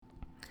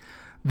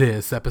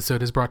This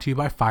episode is brought to you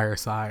by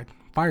Fireside.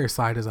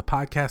 Fireside is a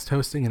podcast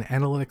hosting and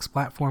analytics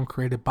platform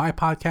created by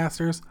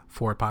podcasters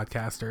for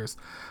podcasters.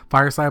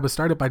 Fireside was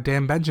started by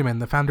Dan Benjamin,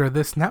 the founder of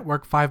this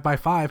network,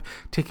 5x5,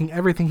 taking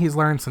everything he's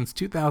learned since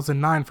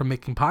 2009 from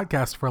making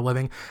podcasts for a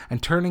living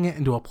and turning it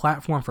into a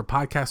platform for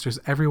podcasters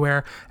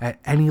everywhere at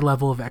any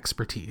level of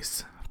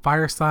expertise.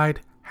 Fireside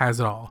has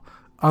it all.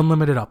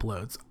 Unlimited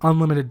uploads,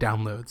 unlimited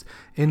downloads,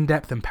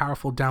 in-depth and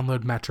powerful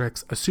download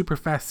metrics, a super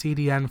fast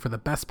CDN for the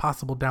best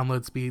possible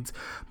download speeds,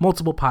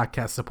 multiple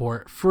podcast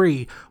support,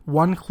 free,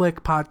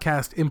 one-click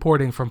podcast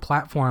importing from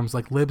platforms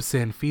like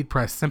Libsyn,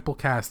 FeedPress,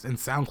 Simplecast, and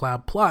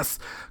SoundCloud, plus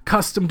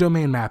custom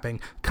domain mapping,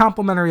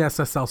 complimentary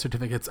SSL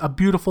certificates, a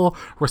beautiful,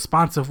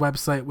 responsive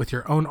website with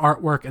your own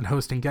artwork and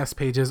hosting guest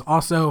pages,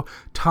 also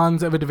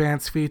tons of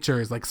advanced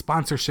features like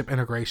sponsorship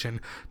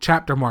integration,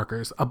 chapter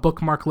markers, a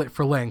bookmarklet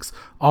for links,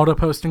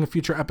 auto-posting of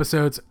future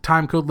episodes,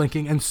 timecode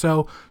linking, and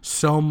so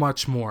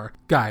much more.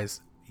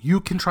 Guys, you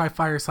can try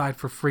Fireside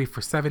for free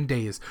for 7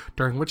 days,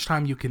 during which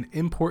time you can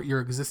import your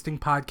existing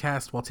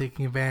podcast while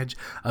taking advantage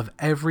of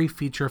every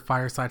feature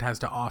Fireside has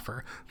to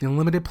offer. The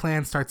unlimited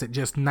plan starts at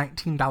just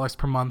 $19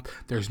 per month.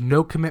 There's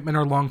no commitment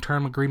or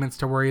long-term agreements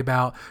to worry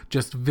about.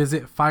 Just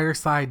visit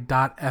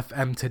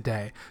fireside.fm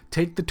today.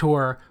 Take the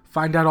tour,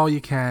 find out all you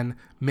can,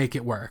 make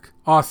it work.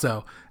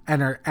 Also,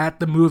 enter at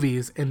the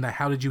movies in the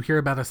How Did You Hear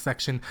About Us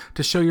section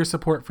to show your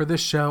support for this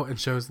show and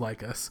shows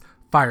like us.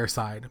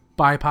 Fireside,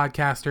 by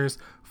podcasters,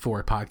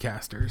 for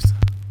podcasters.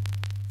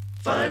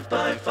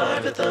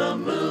 5x5 at the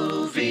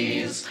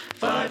movies.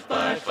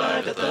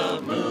 5x5 at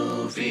the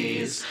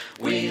movies.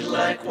 We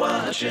like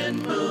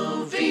watching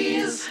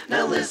movies.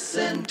 Now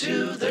listen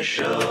to the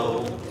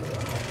show.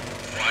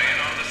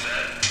 Quiet on the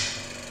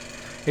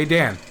set. Hey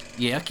Dan,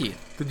 Yeah, Keith.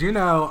 did you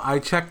know I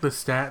check the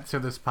stats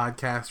of this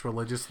podcast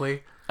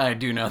religiously? I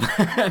do know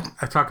that.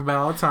 I talk about it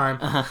all the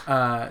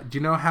time. Do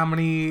you know how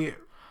many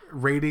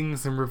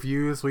ratings and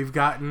reviews we've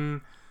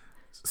gotten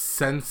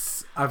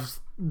since I've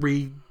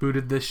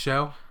rebooted this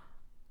show?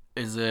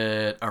 Is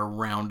it a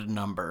round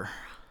number?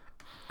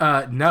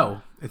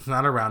 No, it's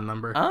not a round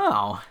number.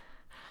 Oh.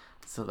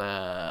 So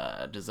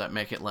does that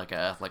make it like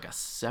a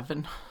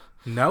 7?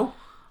 No,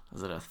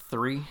 Is it a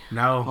 3?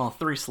 no, Well,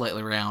 3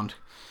 slightly round.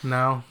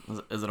 no,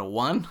 Is it a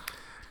 1?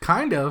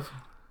 kind of.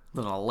 Is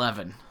it an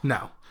 11?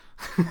 No.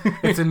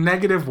 It's a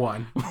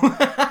 -1.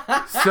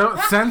 So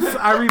since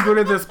I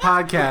rebooted this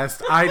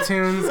podcast,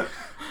 iTunes,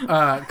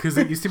 because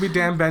it used to be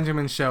Dan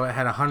Benjamin's show, it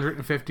had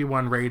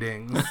 151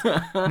 ratings.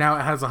 Now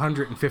it has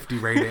 150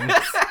 ratings.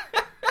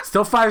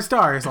 Still 5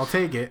 stars, I'll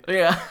take it.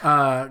 Yeah.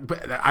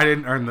 But I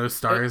didn't earn those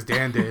stars,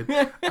 Dan did.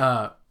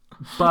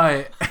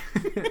 But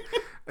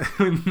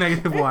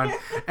 -1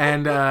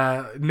 and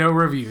no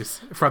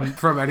reviews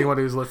from anyone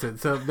who's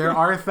listened. So there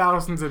are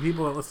thousands of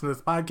people that listen to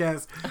this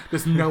podcast.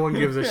 Just no one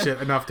gives a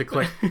shit enough to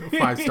click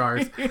 5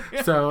 stars.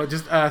 So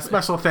just a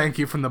special thank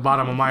you from the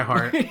bottom of my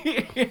heart.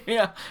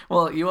 Yeah.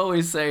 Well, you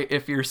always say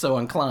if you're so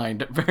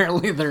inclined.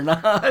 Apparently they're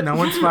not. No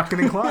one's fucking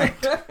inclined.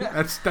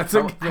 That's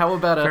How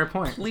about fair a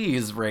point.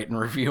 please rate and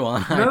review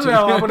on No,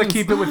 iTunes? I'm gonna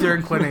keep it with your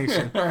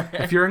inclination.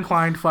 If you're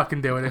inclined,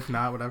 fucking do it. If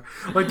not, whatever.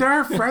 Like there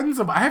are friends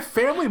of mine. I have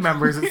family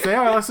members that say,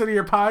 "Oh, I listen to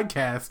your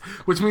podcast,"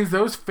 which means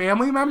those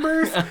family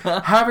members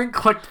haven't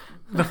clicked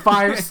the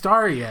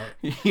 5-star yet.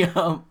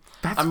 Yeah.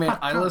 That's I mean,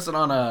 fucked I up. listen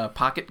on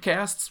Pocket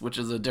Casts, which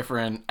is a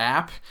different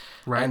app,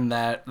 Right. and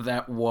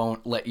that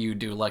won't let you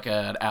do like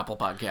an Apple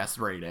Podcast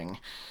rating.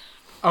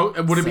 Oh,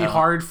 would it be So-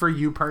 hard for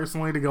you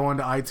personally to go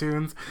into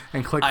iTunes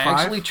and click 5? I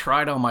actually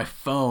tried on my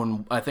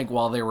phone, I think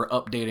while they were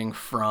updating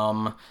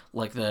from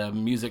like the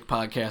music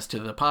podcast to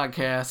the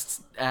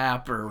podcasts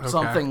app or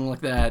something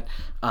like that,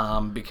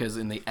 because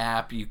in the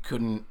app you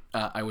couldn't,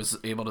 I was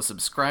able to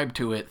subscribe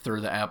to it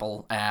through the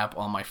Apple app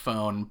on my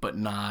phone, but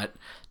not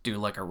do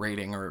like a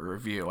rating or a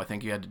review. I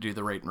think you had to do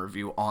the rate and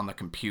review on the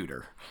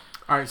computer.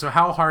 All right, so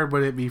how hard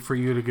would it be for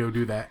you to go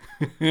do that?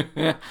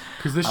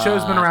 Because this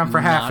show's been around for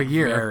half a Not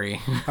year.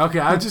 very. Okay,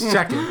 I was just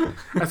checking.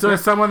 So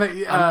as someone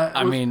that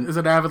I mean- is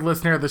an avid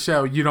listener of the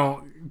show, you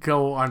don't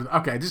go on.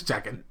 Okay, just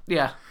checking.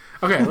 Yeah.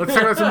 Okay, let's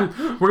talk about some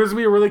news. We're going to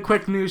be a really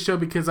quick news show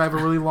because I have a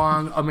really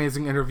long,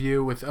 amazing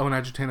interview with Owen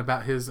Edgerton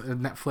about his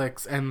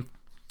Netflix and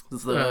This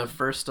is the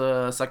first,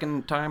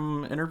 second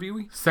time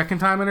interviewee? second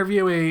time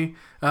interviewee,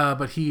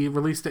 but he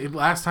released it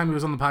last time he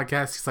was on the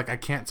podcast. He's like, I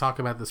can't talk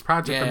about this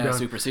project I'm Yeah, doing.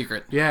 super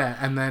secret. Yeah,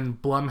 and then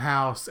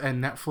Blumhouse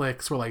and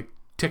Netflix were like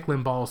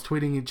tickling balls,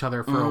 tweeting each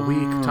other for a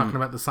week, talking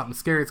about the something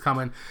scary that's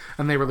coming,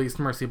 and they released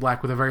Mercy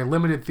Black with a very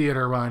limited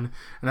theater run,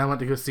 and I went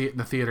to go see it in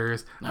the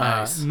theaters.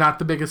 Nice. Not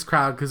the biggest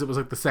crowd because it was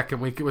like the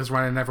second week it was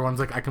running, and everyone's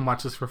like, I can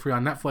watch this for free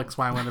on Netflix,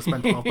 why I'm going to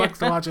spend $12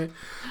 to watch it?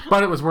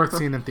 But it was worth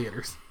seeing in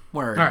theaters.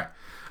 Word. All right.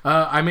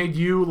 I made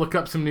you look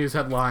up some news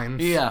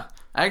headlines. Yeah.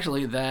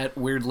 Actually, that,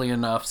 weirdly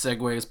enough,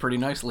 segues pretty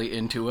nicely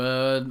into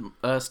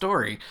a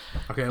story.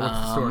 Okay, what's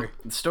the story?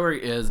 The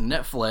story is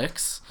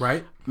Netflix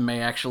Right?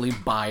 may actually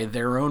buy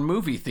their own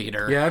movie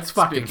theater. Yeah, it's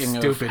fucking Speaking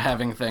stupid. of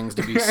having things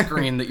to be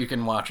screened that you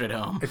can watch at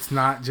home. It's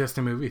not just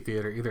a movie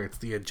theater either. It's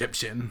the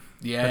Egyptian.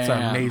 Yeah, It's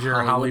a major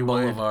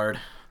Hollywood. Boulevard.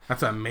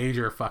 That's a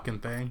major fucking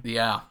thing.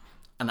 Yeah.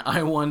 And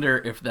I wonder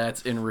if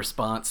that's in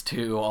response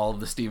to all of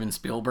the Steven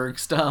Spielberg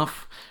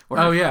stuff.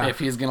 Or if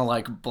he's going to,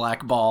 like,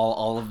 blackball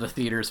all of the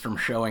theaters from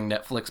showing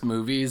Netflix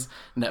movies.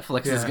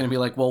 Netflix is going to be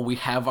like, well, we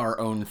have our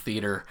own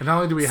theater. And not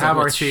only do we have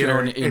our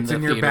theater, it's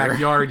in your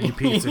backyard, you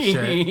piece of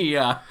shit.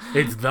 Yeah.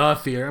 It's the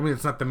theater. I mean,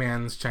 it's not the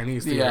man's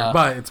Chinese theater,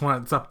 but it's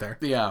up there.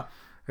 Yeah.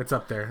 It's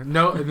up there.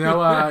 No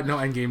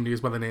Endgame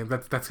news by the name.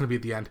 That's going to be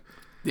at the end.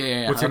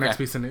 Yeah. What's your next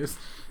piece of news?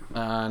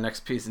 Next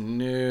piece of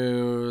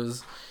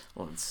news...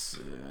 Let's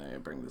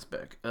bring this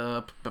back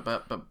up.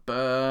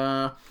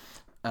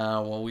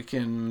 Well, we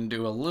can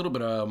do a little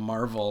bit of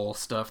Marvel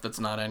stuff that's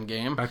not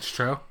Endgame. That's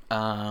true.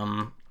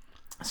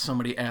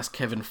 Somebody asked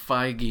Kevin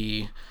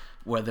Feige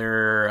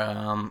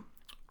whether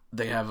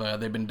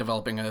they've been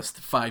developing a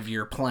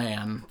 5-year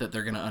plan that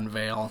they're going to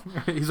unveil.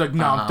 He's like,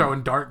 no, I'm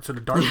throwing darts at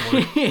a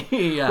dartboard.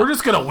 Yeah. We're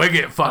just going to wing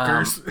it,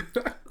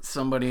 fuckers.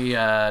 Somebody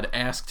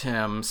asked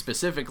him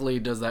specifically,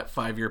 does that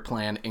 5-year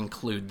plan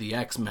include the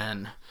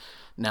X-Men?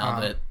 Now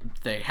that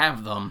they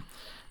have them.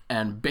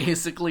 And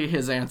basically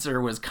his answer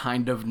was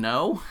kind of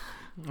no.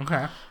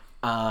 Okay.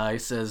 He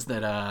says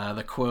that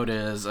the quote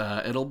is,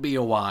 it'll be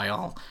a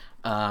while.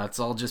 It's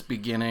all just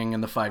beginning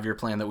in the 5-year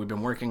plan that we've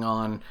been working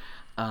on.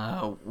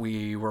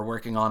 We were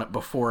working on it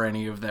before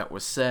any of that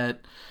was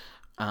set.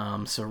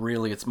 So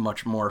really it's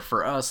much more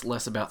for us,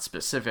 less about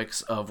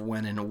specifics of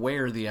when and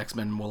where the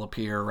X-Men will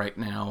appear right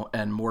now,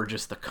 and more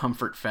just the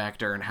comfort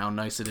factor and how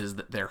nice it is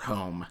that they're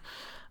home.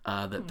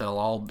 That they'll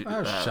all be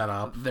shut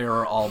up.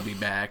 They'll all be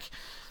back,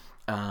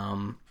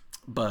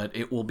 but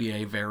it will be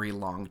a very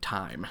long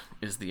time.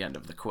 Is the end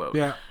of the quote?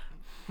 Yeah,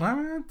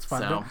 well, it's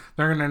fine. So,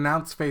 they're going to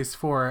announce Phase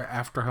 4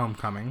 after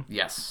Homecoming.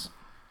 Yes.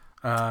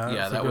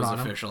 Yeah, that was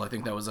official. I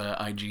think that was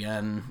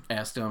IGN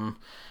asked him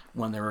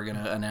when they were going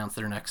to announce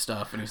their next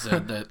stuff, and he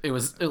said that it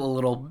was a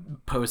little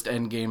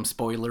post-Endgame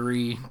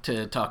spoilery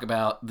to talk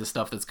about the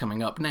stuff that's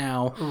coming up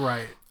now.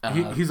 Right.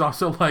 He's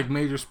also like,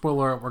 major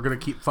spoiler, we're going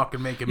to keep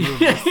fucking making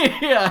movies.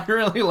 Yeah, I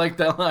really like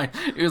that line.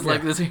 He was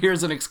like,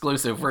 here's an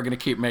exclusive. We're going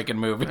to keep making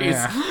movies.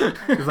 Yeah.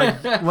 He's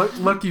like,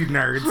 look you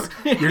nerds.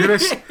 You're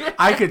gonna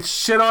I could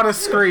shit on a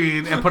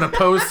screen and put a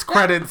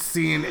post-credits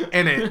scene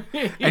in it,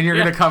 and you're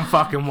going to come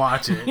fucking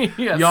watch it.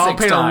 Yeah, y'all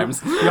paid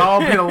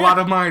a lot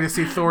of money to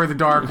see Thor: The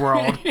Dark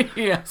World.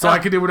 Yeah. So I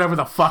can do whatever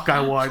the fuck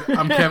I want.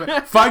 I'm Kevin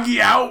Feige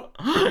out.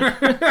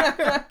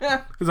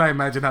 Because I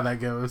imagine how that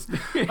goes.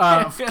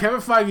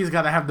 Kevin Feige's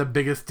got to have the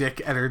biggest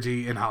dick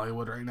energy in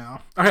Hollywood right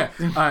now. Okay,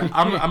 I'm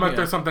gonna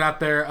throw something out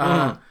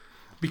there.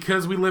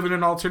 Because we live in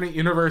an alternate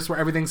universe where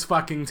everything's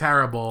fucking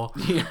terrible.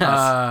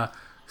 Yes.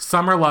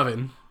 Summer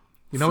Lovin'.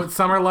 You know what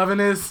Summer Lovin'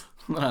 is?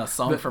 A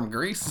song from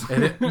Grease?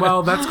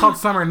 Well, that's called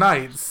Summer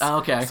Nights. Oh,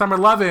 okay. Summer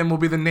Lovin' will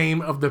be the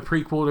name of the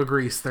prequel to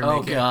Grease they're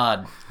making. Oh,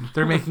 God.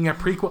 They're making a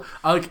prequel.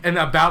 And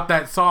about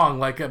that song,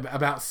 like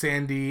about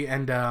Sandy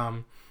and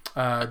John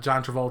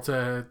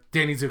Travolta,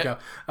 Danny Zuko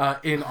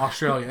in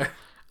Australia.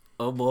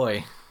 Oh,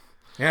 boy.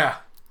 Yeah.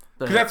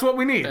 Because that's what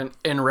we need.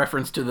 In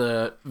reference to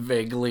the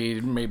vaguely,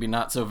 maybe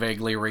not so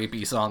vaguely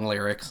rapey song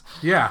lyrics.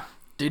 Yeah.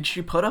 Did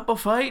she put up a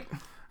fight?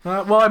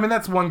 Well, I mean,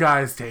 that's one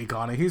guy's take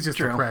on it. He's just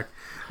a prick.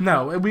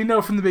 No, we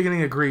know from the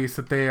beginning of Grease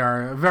that they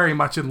are very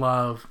much in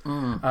love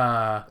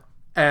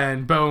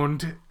and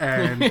boned.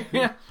 And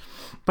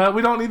but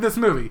we don't need this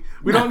movie.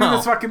 We don't need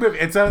this fucking movie.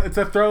 It's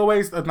a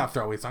throwaway, not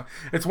throwaway song.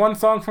 It's one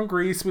song from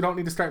Grease. We don't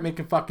need to start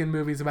making fucking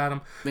movies about him.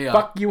 Yeah.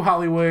 Fuck you,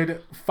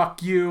 Hollywood.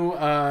 Fuck you,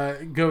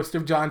 Ghost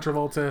of John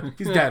Travolta.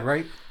 He's dead,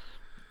 right?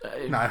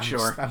 No, I'm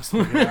sure. I'm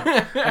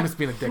just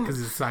being a dick because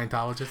he's a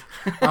Scientologist.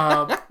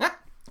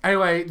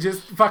 Anyway,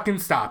 just fucking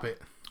stop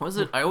it. Was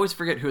it? I always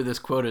forget who this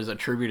quote is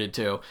attributed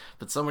to,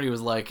 but somebody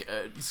was like,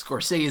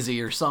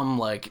 Scorsese or some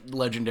like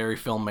legendary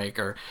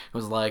filmmaker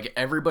was like,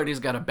 everybody's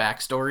got a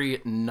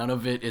backstory, none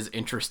of it is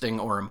interesting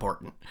or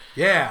important.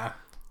 Yeah.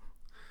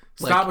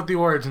 Stop with the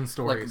origin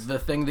stories. Like, the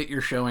thing that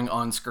you're showing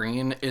on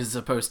screen is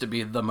supposed to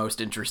be the most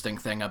interesting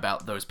thing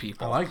about those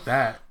people. I like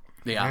that.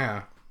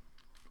 Yeah.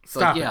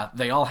 Stop it.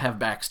 They all have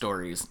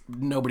backstories.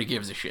 Nobody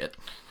gives a shit.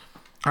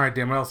 All right,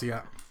 Dan, what else you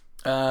got?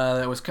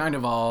 That was kind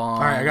of all.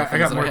 All right, I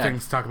got more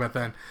things to talk about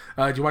then.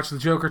 Did you watch the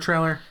Joker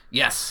trailer?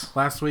 Yes.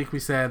 Last week we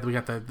said we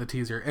got the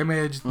teaser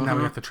image. Mm-hmm. Now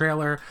we got the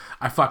trailer.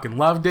 I fucking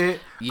loved it.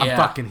 Yeah. I'm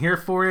fucking here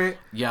for it.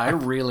 Yeah, I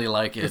really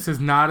like it. This is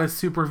not a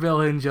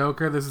supervillain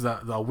Joker. This is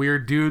a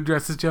weird dude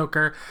dressed as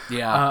Joker.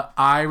 Yeah.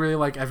 I really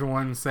like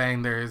everyone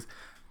saying there's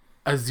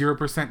a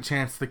 0%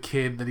 chance the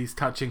kid that he's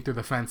touching through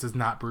the fence is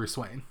not Bruce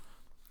Wayne.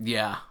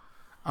 Yeah.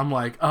 I'm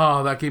like,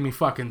 oh, that gave me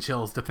fucking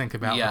chills to think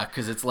about. Yeah,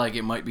 because it's like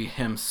it might be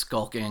him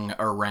skulking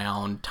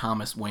around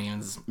Thomas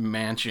Wayne's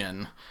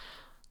mansion,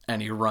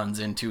 and he runs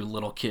into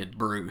little kid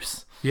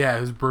Bruce. Yeah,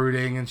 who's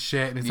brooding and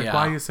shit, and he's like,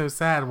 "Why are you so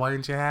sad? Why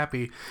aren't you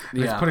happy?"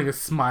 And he's putting a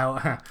smile,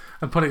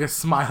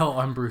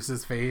 on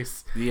Bruce's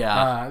face.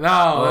 Yeah,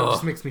 that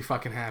just makes me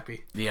fucking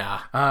happy.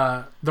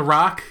 Yeah. The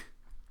Rock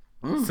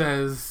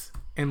says,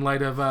 in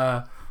light of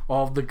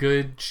all the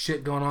good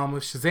shit going on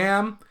with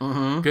Shazam.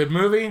 Mm-hmm. Good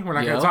movie. We're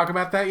not going to talk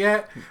about that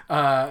yet.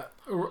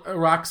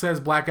 Rock says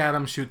Black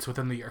Adam shoots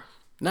within the year.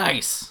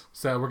 Nice.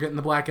 So we're getting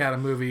the Black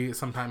Adam movie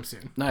sometime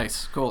soon.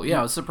 Nice. Cool. Yeah,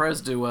 I was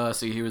surprised to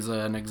see he was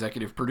an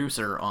executive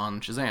producer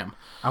on Shazam.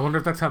 I wonder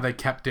if that's how they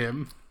kept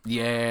him.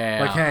 Yeah.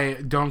 Like,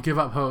 hey, don't give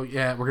up hope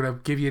yet. We're going to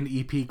give you an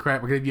EP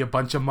credit. We're going to give you a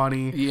bunch of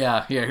money.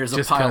 Yeah, here's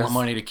a pile of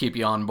money to keep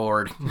you on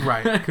board.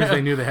 Right, because they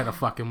knew they had a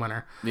fucking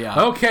winner.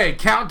 Yeah. Okay,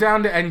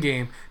 countdown to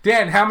Endgame.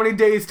 Dan, how many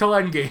days till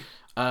Endgame?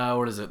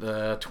 What is it?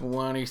 The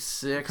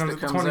 26th that comes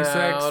 26th,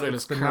 out. It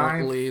it's is the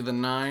currently the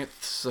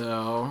 9th,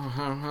 so...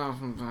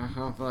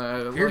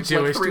 You're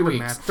Jewish. 3 do the weeks.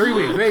 math. 3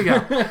 weeks. There you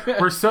go.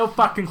 We're so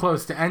fucking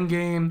close to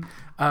Endgame.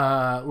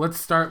 Let's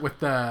start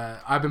with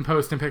I've been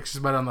posting pictures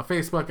about it on the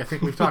Facebook. I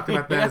think we've talked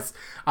about this.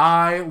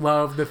 I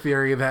love the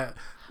theory that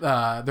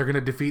they're going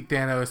to defeat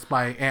Thanos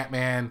by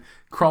Ant-Man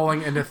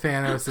crawling into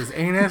Thanos'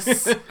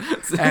 anus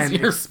and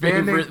your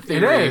expanding. favorite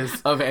theory It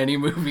is. of any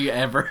movie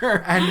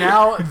ever. And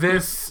now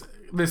this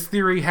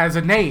theory has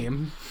a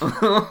name.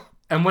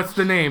 And what's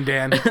the name,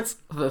 Dan? It's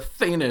the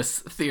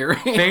Thanos theory.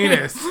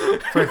 Thanos.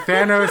 For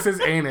Thanos'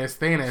 anus.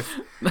 Thanos.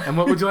 And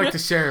what would you like to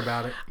share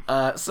about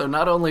it? So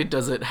not only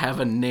does it have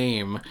a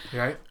name,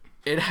 Right?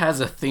 it has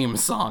a theme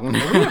song. We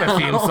have a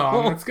theme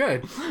song. That's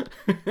good.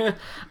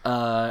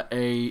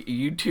 A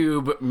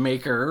YouTube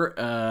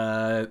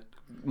maker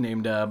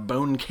named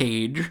Bone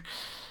Cage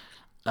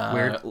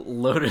Weird.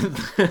 loaded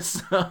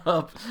this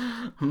up.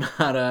 I'm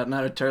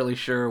not entirely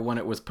sure when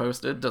it was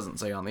posted. Doesn't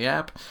say on the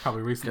app.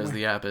 Probably recently. Because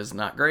the app is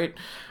not great.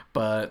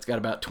 But it's got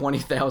about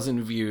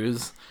 20,000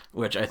 views,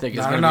 which I think is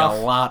Not going to be enough.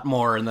 a lot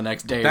more in the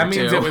next day That or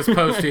means two. it was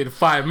posted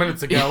 5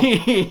 minutes ago.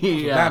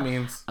 Yeah. That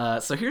means.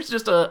 So here's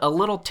just a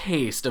little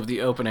taste of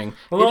the opening.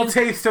 A little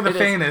taste of the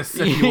Thanos,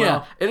 if you will.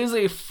 Yeah, it is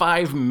a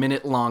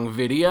 5-minute long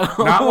video.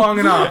 Not long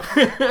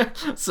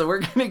enough. So we're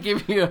gonna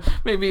give you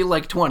maybe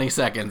like 20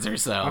 seconds or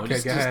so, Okay,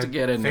 just go to ahead.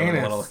 get into it a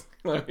Thanos.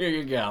 little. Here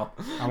you go.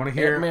 I want to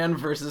hear. Ant-Man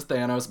versus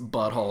Thanos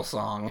butthole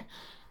song.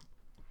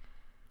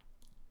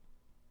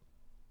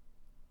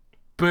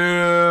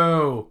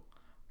 Boo.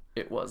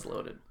 It was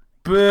loaded.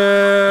 Boo.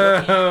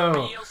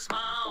 Real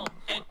small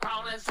and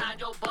crawl inside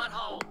your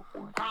butthole.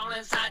 Crawl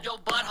inside your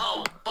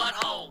butthole.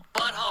 Butthole.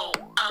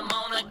 Butthole. I'm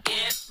gonna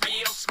get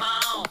real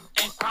small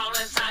and crawl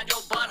inside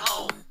your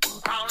butthole.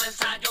 Crawl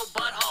inside your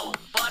butthole.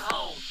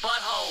 Butthole.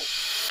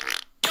 Butthole.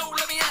 Yo,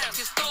 let me ask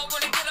you, still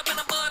gonna get up in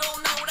a butthole?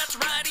 No, that's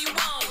right, he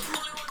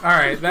won't. All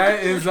right,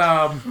 that is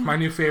my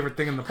new favorite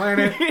thing on the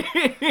planet.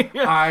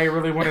 I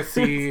really want to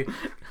see.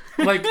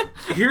 Like,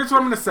 here's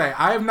what I'm going to say.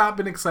 I have not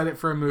been excited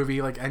for a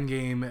movie like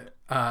Endgame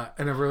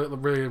in a really,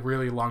 really,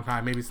 really long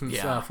time. Maybe since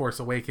Force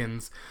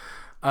Awakens.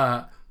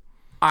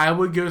 I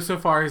would go so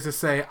far as to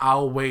say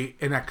I'll wait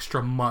an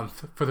extra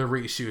month for the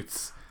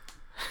reshoots.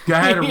 Go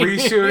ahead and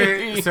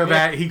reshoot it so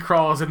that he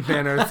crawls in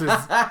Thanos'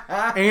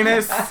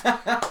 anus.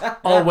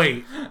 I'll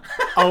wait.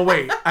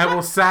 I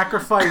will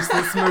sacrifice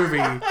this movie.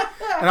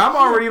 And I'm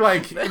already,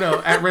 like,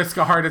 at risk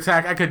of heart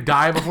attack. I could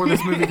die before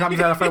this movie comes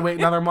out if I wait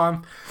another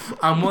month.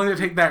 I'm willing to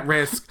take that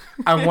risk.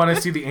 I want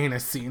to see the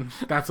anus scene.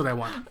 That's what I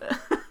want.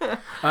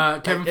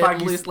 Kevin Feige.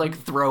 At least like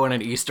throw in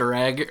an Easter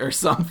egg or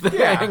something.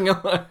 Yeah.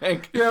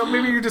 Like,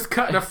 Maybe you're just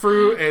cutting a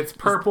fruit. It's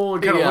purple.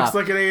 It kind of looks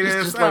like an anus.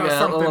 It's just like a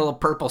something. little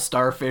purple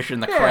starfish in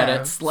the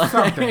credits. Like,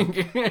 something.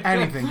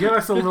 Anything. Give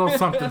us a little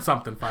something,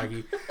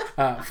 Feige.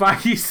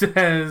 Feige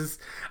says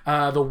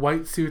the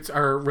white suits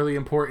are really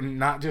important,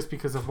 not just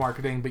because of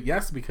marketing, but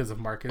yes, because of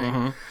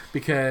marketing.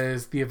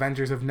 Because the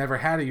Avengers have never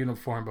had a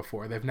uniform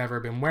before. They've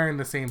never been wearing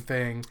the same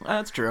thing.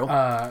 That's true.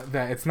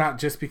 That it's not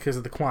just because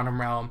of the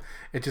quantum realm.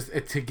 It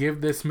to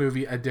give this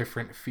movie a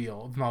different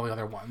feel than all the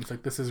other ones.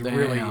 Like, this is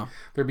really,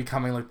 they're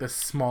becoming like this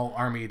small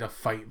army to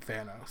fight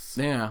Thanos.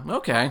 Yeah,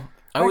 okay.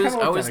 I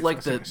always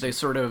liked that they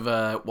sort of,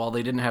 while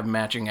they didn't have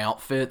matching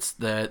outfits,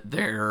 that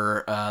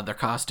their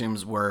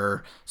costumes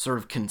were sort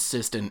of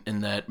consistent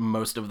in that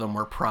most of them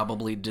were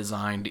probably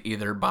designed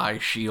either by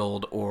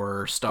S.H.I.E.L.D.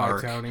 or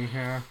Stark. By Tony,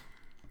 yeah.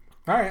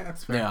 All right,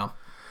 that's fair. Yeah. All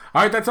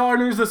right, that's all our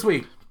news this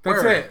week.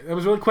 That's Word. it. It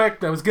was really quick.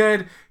 That was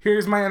good.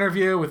 Here's my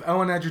interview with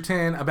Owen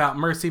Edgerton about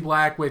Mercy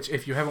Black, which,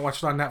 if you haven't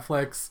watched it on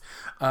Netflix,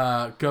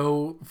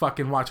 go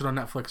fucking watch it on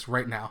Netflix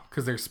right now,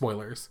 because there's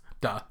spoilers.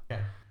 Duh.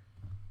 Okay.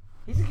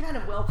 He's a kind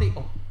of wealthy.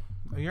 Oh,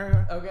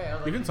 Yeah. okay. I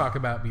was We like, can talk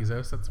about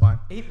Bezos. That's fine.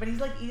 but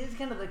he is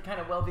kind of the kind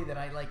of wealthy that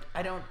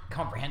I don't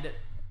comprehend it.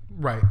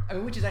 Right. I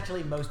mean, which is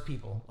actually most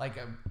people. Like,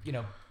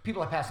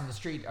 people I pass on the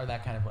street are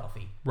that kind of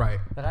wealthy. Right.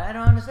 That I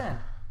don't understand.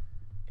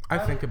 I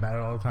think about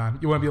it all the time.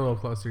 You want to be a little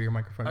closer to your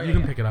microphone. Oh, You yeah,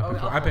 can yeah. pick it up. Oh,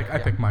 before. I'll I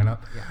hold pick it, mine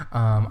up.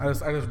 Yeah. I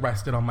just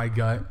rested on my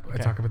gut. I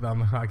talk about that on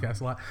the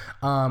podcast a lot.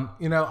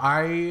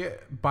 I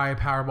buy a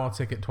Powerball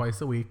ticket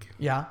twice a week.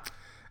 Yeah.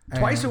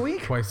 Twice a And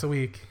week? Twice a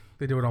week.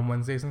 They do it on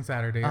Wednesdays and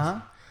Saturdays.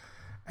 Uh-huh.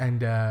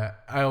 And I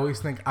always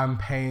think I'm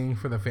paying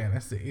for the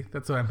fantasy.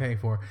 That's what I'm paying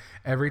for.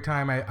 Every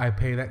time I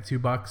pay that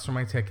 $2 for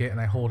my ticket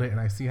and I hold it and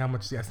I see how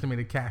much the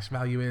estimated cash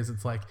value is,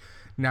 it's like,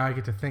 now I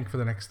get to think for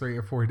the next 3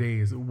 or 4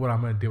 days what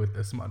I'm going to do with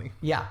this money.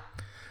 Yeah.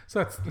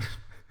 So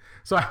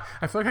So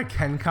I feel like I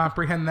can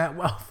comprehend that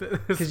wealth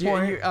at this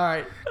point. All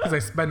right. Because I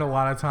spend a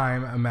lot of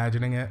time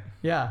imagining it.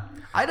 Yeah.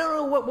 I don't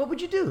know. What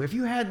would you do if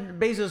you had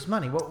Bezos'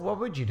 money? What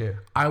would you do?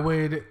 I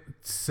would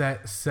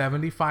set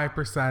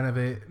 75% of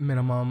it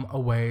minimum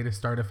away to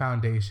start a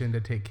foundation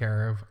to take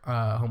care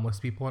of homeless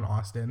people in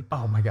Austin.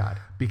 Oh, my God.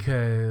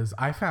 Because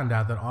I found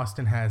out that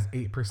Austin has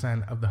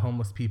 8% of the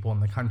homeless people in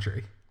the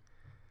country.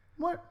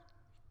 What?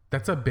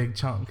 That's a big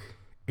chunk.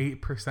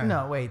 8%.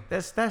 No, wait.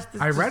 That's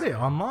I read it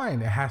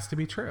online. It has to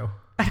be true.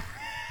 We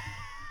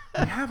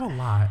have a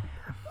lot.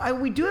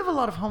 We do have a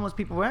lot of homeless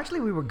people.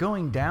 We were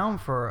going down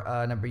for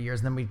a number of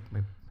years, and then we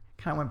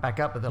kind of went back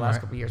up at the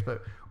last couple of years.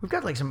 But we've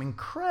got like some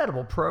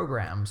incredible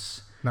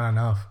programs. Not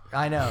enough.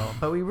 I know,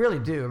 but we really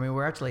do. I mean,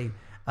 we're actually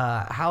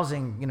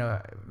housing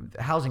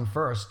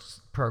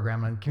first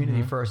program and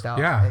community first out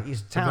at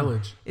East Town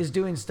Village is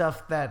doing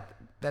stuff that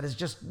is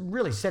just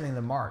really setting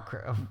the mark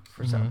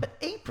for some. But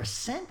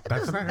 8%?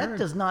 That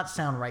does not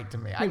sound right to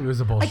me. Maybe it was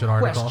a bullshit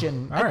article.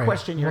 I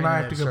question your now I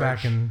have to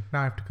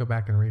go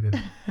back and read it.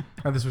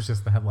 Oh, this was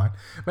just the headline.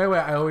 By the way,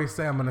 I always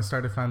say I'm going to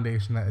start a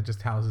foundation that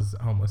just houses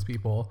homeless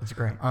people. That's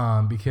great.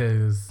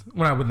 Because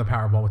when I win the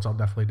Powerball, which I'll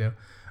definitely do,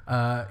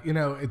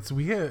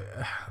 we had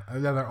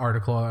another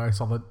article I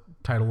saw the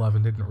title of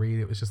and didn't read.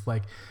 It was just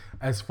like,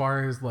 as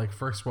far as like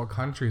first world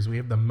countries, we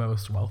have the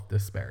most wealth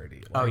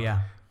disparity.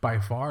 By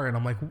far. And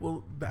I'm like,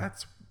 well,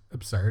 that's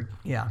absurd.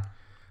 Yeah.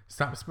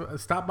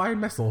 Stop buying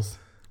missiles.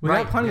 We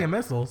got plenty of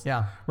missiles.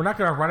 Yeah. We're not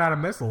going to run out of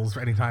missiles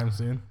anytime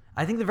soon.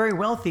 I think the very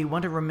wealthy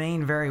want to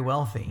remain very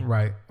wealthy.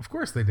 Right. Of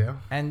course they do.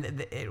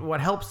 And what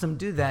helps them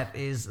do that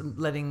is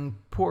letting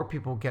poor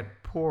people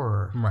get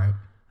poorer. Right.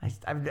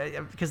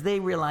 Because they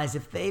realize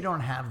if they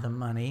don't have the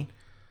money,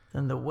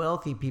 then the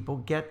wealthy people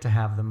get to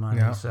have the money.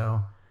 Yeah.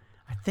 So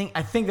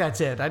I think that's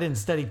it. I didn't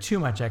study too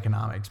much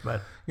economics,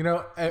 but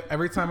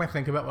every time I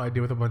think about what I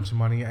do with a bunch of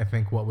money, I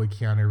think, what would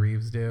Keanu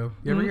Reeves do?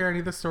 You ever hear any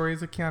of the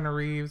stories of Keanu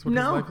Reeves?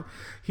 No.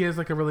 He has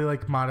like a really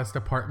like modest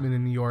apartment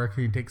in New York,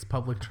 and he takes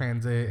public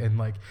transit, and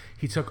like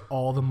he took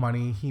all the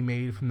money he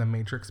made from the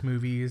Matrix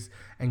movies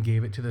and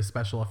gave it to the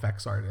special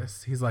effects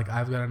artists. He's like,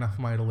 I've got enough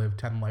money to live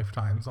 10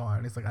 lifetimes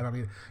on. He's like, I don't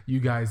need, you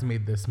guys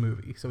made this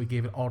movie, so he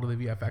gave it all to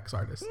the VFX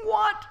artists.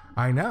 What?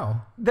 I know.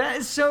 That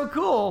is so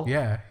cool.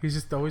 Yeah, he's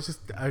just always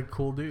just a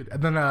cool dude.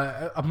 And then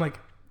I'm like,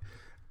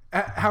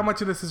 how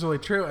much of this is really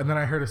true? And then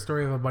I heard a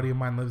story of a buddy of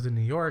mine lives in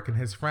New York, and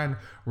his friend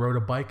rode a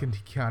bike into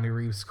Keanu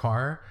Reeves'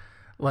 car,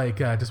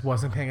 just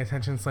wasn't paying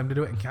attention, slammed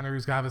into it, and Keanu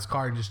Reeves got out of his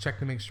car and just checked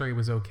to make sure he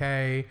was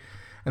okay.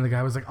 And the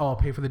guy was like, "Oh, I'll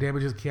pay for the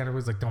damages." Keanu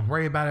was like, "Don't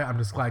worry about it. I'm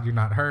just glad you're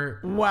not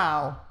hurt."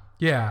 Wow.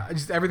 Yeah,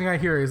 just everything I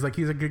hear is like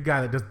he's a good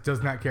guy that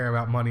does not care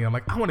about money. I'm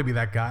like, I want to be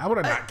that guy. I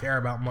want to not care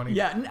about money.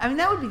 Yeah, I mean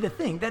that would be the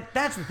thing.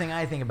 That's the thing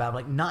I think about,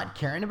 like not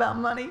caring about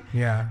money.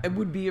 Yeah, it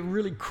would be a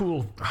really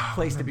cool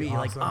place to be. Awesome.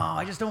 Like, oh,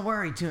 I just don't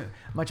worry too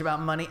much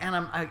about money, and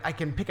I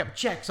can pick up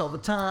checks all the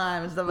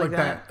time and stuff like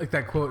that. Like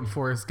that quote in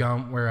Forrest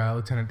Gump where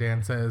Lieutenant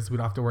Dan says, "We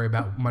don't have to worry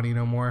about money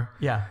no more."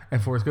 Yeah,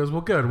 and Forrest goes, "Well,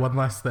 good, one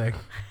less thing."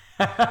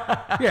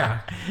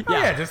 Yeah. Oh,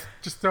 yeah,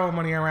 just throwing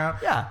money around.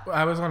 Yeah.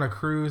 I was on a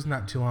cruise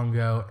not too long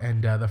ago,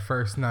 and the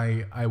first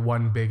night I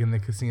won big in the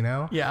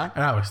casino. Yeah.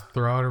 And I was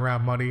throwing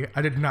around money.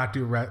 I did not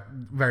do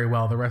very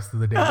well the rest of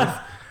the days.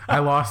 I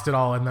lost it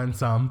all and then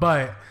some.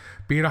 But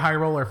being a high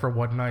roller for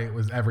one night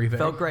was everything.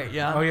 Felt great,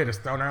 yeah. Oh, yeah,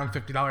 just throwing around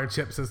 $50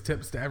 chips as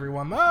tips to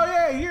everyone. Oh,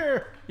 yeah,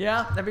 here.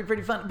 Yeah, that'd be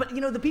pretty fun. But,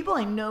 the people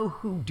I know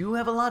who do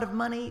have a lot of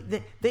money,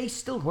 they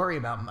still worry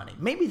about money.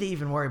 Maybe they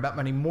even worry about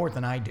money more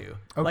than I do.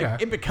 Okay.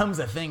 Like, it becomes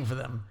a thing for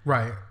them.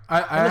 Right.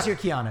 Unless you're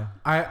Keanu.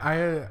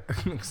 I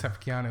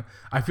except for Keanu.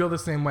 I feel the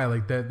same way.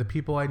 Like, the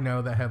people I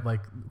know that have,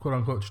 like,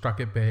 quote-unquote, struck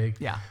it big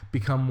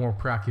become more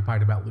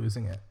preoccupied about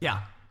losing it.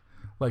 Yeah.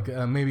 Like,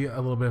 maybe a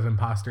little bit of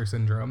imposter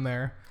syndrome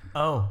there.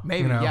 Oh,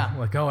 maybe, yeah.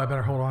 Like, oh, I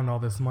better hold on to all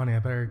this money. I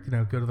better,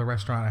 go to the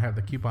restaurant I have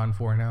the coupon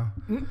for now.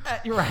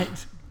 You're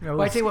right. Well,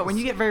 I tell you what, when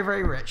you get very,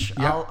 very rich,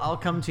 I'll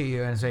come to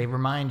you and say,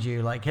 remind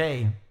you, like,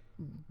 hey,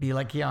 be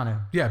like Keanu.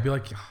 Yeah, be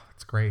like, oh,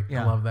 that's great.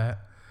 Yeah. I love that.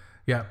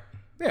 Yeah.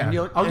 Yeah. And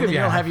you'll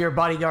have your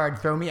bodyguard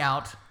throw me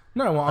out.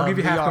 No, well, I'll give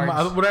you half the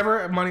money.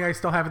 Whatever money I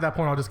still have at that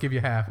point, I'll just give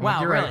you half. Wow,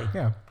 like, really? Right.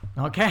 Yeah.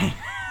 Okay.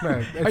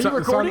 Right. Are you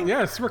recording?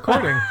 Yes,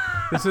 recording.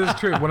 This is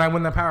true. When I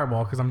win the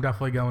Powerball, because I'm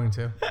definitely going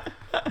to.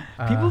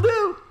 People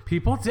do.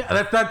 People do.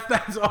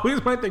 That's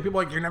always my thing. People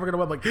are like, you're never going to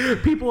win.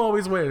 Like, people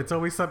always win. It's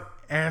always some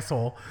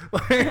asshole.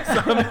 Like,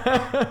 some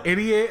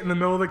idiot in the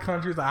middle of the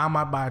country is like, I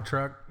might buy a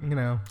truck.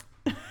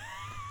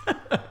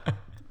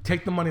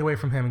 Take the money away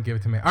from him and give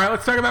it to me. All right,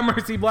 let's talk about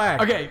Mercy Black.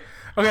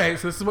 Okay,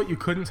 so this is what you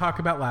couldn't talk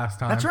about last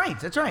time. That's right.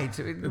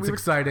 It's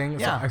exciting.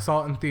 Yeah. So I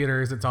saw it in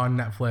theaters. It's on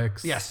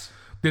Netflix. Yes.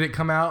 Did it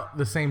come out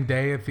the same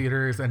day at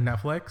theaters and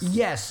Netflix?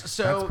 Yes.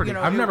 So that's pretty.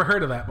 I've never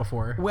heard of that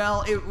before.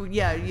 Well, it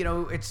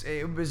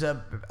was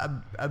a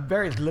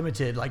very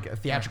limited like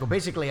theatrical.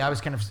 Basically, I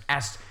was kind of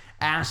asked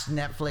asked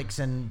Netflix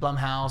and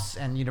Blumhouse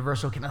and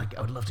Universal, I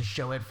would love to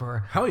show it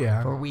for Hell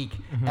yeah. for a week,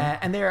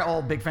 and they're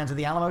all big fans of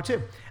the Alamo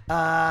too.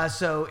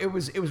 So it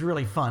was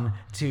really fun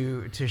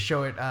to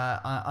show it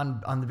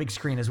on the big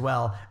screen as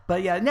well.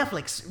 But yeah,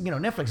 Netflix,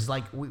 Netflix is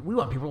like we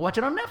want people to watch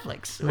it on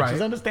Netflix, which Right.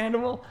 is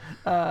understandable.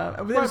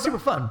 It was super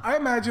fun. I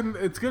imagine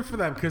it's good for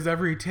them because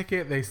every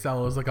ticket they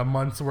sell is like a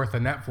month's worth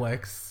of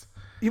Netflix.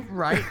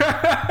 Right?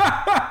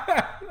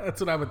 That's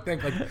what I would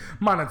think, like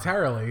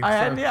monetarily. I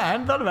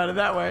hadn't thought about it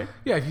that way.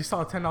 Yeah, if you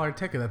saw a $10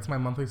 ticket, that's my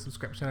monthly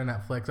subscription to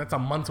Netflix. That's a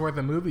month's worth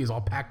of movies all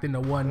packed into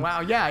one.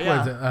 Wow, yeah.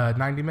 What is it?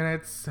 90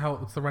 minutes?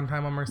 What's the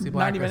runtime on Mercy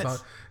Black? 90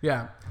 minutes.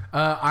 Yeah.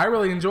 I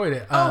really enjoyed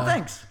it. Oh,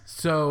 thanks.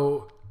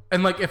 So,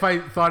 and like if I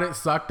thought it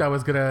sucked, I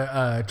was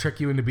gonna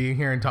trick you into being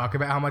here and talk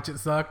about how much it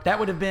sucked. That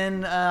would have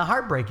been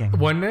heartbreaking.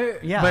 Wouldn't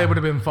it? Yeah. But it would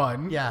have been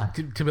fun. Yeah.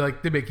 To be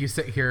like, to make you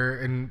sit here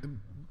and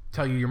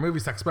tell you your movie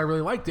sucks, but I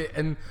really liked it.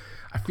 And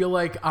I feel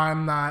like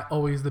I'm not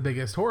always the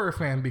biggest horror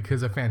fan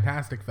because of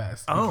Fantastic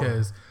Fest. Oh.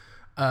 Because,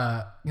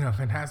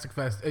 Fantastic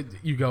Fest,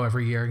 you go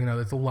every year,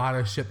 there's a lot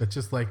of shit that's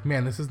just like,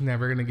 man, this is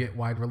never going to get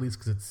wide release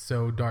because it's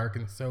so dark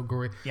and so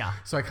gory. Yeah.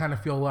 So I kind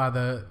of feel a lot of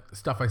the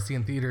stuff I see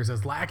in theaters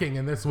as lacking,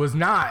 and this was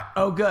not.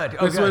 Oh, good.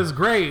 This was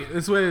great.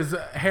 This was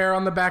hair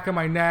on the back of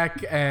my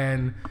neck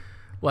and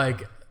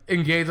like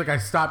engaged. Like I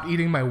stopped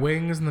eating my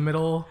wings in the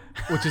middle,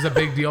 which is a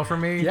big deal for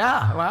me.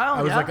 Yeah. Wow.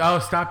 I was like, oh,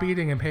 stop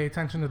eating and pay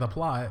attention to the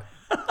plot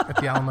at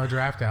the Alamo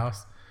Draft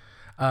House.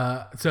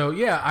 So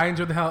yeah, I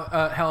enjoyed the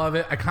hell of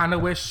it. I kind of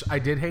wish I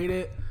did hate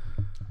it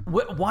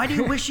why do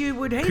you wish you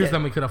would hate because it?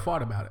 then we could have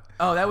fought about it.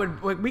 Oh, that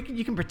would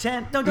you can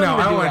pretend. No, don't No, even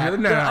I don't do want that. to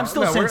do that. No, I'm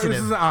still sensitive.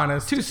 This is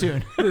honest. Too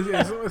soon.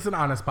 It's an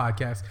honest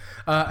podcast,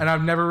 and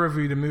I've never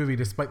reviewed a movie,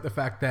 despite the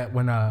fact that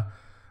when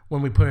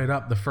we put it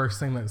up, the first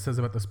thing that it says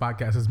about this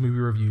podcast is movie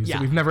reviews. Yeah.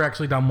 So we've never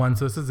actually done one,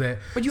 so this is it.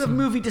 But you have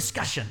movie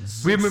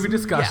discussions. We have movie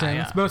discussions,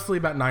 Yeah. mostly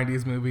about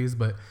 90s movies,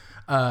 but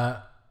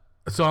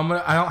so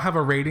I don't have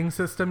a rating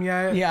system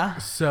yet. Yeah.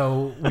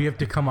 So we have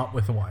to come up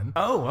with one.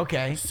 Oh,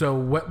 okay. So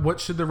what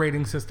should the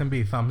rating system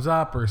be? Thumbs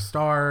up or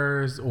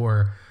stars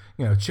or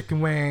chicken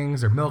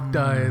wings or milk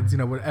duds,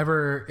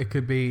 whatever it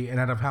could be, and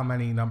out of how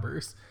many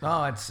numbers.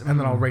 Oh, it's And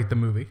then I'll rate the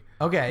movie.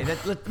 okay.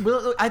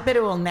 I bet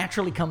it will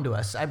naturally come to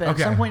us. I bet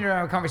Okay. at some point in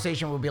our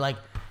conversation we'll be like,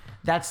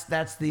 that's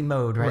the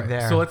mode right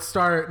there. So let's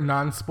start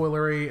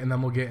non-spoilery, and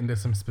then we'll get into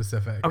some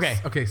specifics. Okay.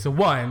 Okay. So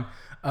one,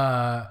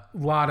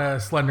 lot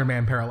of Slender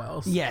Man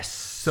parallels. Yes.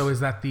 So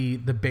is that the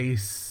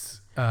base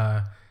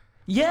yeah,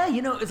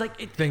 it's like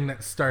thing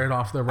that started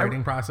off the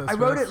writing process? I for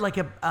wrote this? it like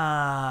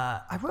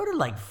I wrote it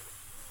like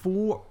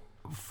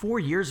 4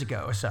 years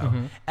ago or so,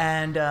 Mm-hmm.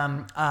 and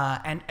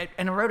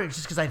I wrote it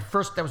just because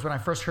that was when I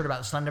first heard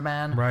about Slender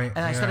Man, Right,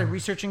 And I yeah. started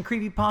researching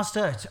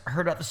creepypasta. I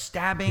heard about the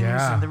stabbings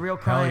Yeah, and the real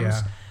hell crimes,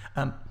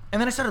 yeah. and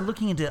then I started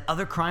looking into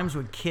other crimes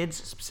with kids,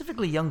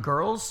 specifically young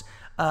girls.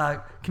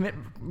 Commit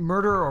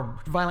murder or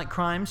violent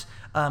crimes.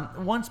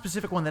 One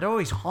specific one that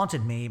always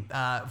haunted me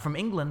from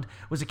England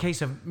was a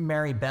case of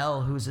Mary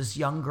Bell, who was this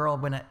young girl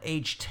when at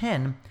age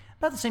 10,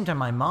 about the same time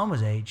my mom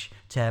was age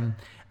 10,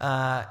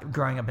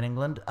 growing up in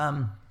England.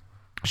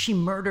 She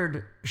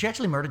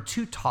actually murdered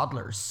 2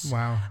 toddlers.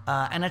 Wow.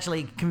 And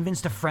actually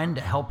convinced a friend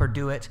to help her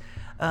do it.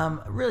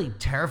 Really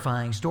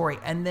terrifying story.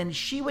 And then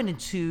she went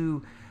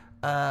into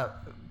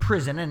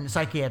prison and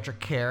psychiatric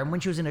care, and when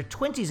she was in her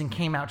 20s and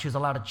came out, she was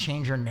allowed to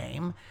change her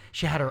name.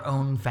 She had her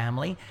own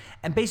family,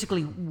 and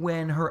basically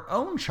when her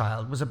own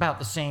child was about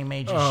the same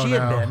age as she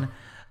had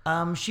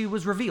been, she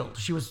was revealed.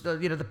 She was,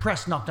 the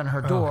press knocked on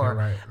her door.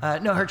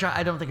 right. No, her child.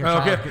 I don't think her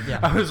child. Okay. Could, yeah.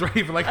 I was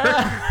ready for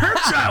her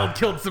child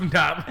killed some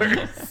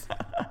toddlers.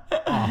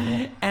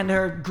 And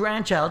her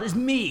grandchild is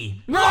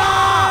me.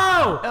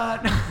 No!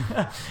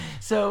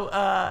 So,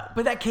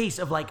 but that case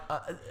of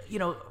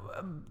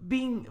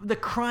being the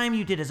crime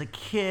you did as a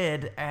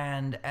kid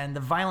and the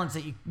violence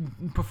that you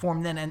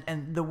performed then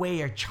and the way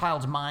your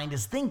child's mind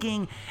is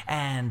thinking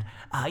and,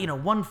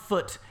 one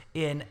foot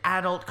in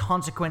adult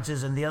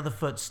consequences and the other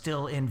foot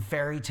still in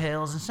fairy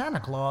tales and Santa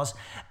Claus.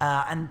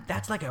 And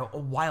that's like a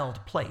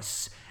wild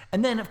place.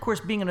 And then, of course,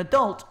 being an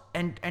adult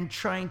and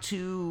trying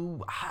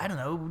to,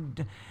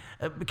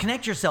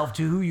 connect yourself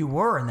to who you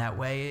were in that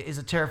way is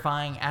a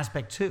terrifying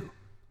aspect too.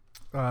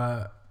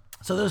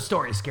 So those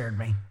stories scared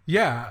me.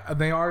 Yeah,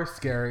 they are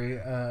scary,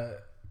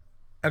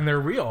 and they're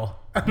real.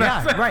 And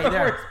Yeah, that's right, the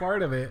they're- worst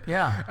part of it.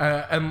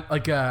 Yeah.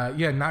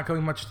 And not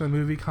going much to the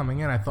movie coming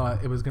in. I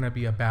thought it was gonna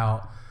be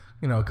about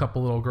a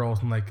couple little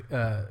girls and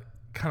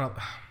kind of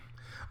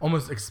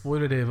almost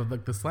exploitative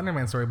of the Slender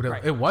Man story,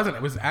 but it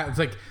wasn't. It's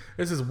like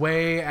this is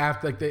way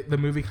after the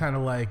movie kind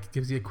of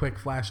gives you a quick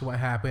flash of what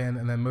happened,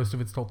 and then most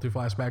of it's told through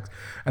flashbacks,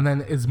 and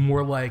then is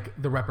more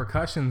like the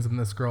repercussions in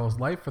this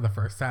girl's life for the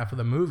first half of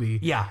the movie.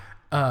 Yeah.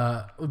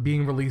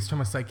 Being released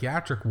from a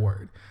psychiatric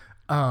ward.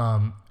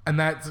 And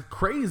that's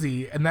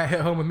crazy. And that hit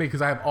home with me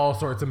because I have all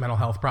sorts of mental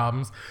health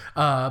problems.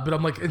 But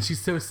I'm and she's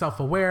so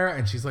self-aware,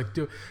 and she's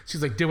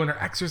doing her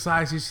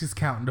exercises. She's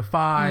counting to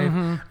 5.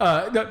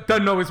 Mm-hmm.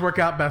 Doesn't always work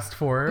out best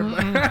for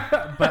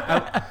her.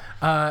 But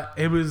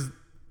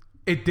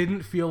it it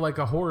didn't feel like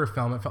a horror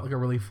film. It felt like a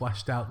really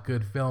fleshed out,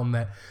 good film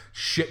that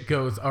shit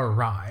goes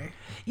awry.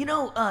 You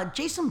know,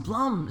 Jason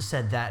Blum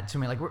said that to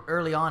me like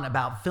early on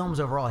about films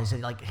overall. He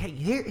said like, hey,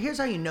 here's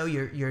how you know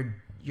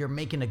you're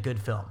making a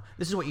good film.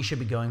 This is what you should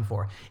be going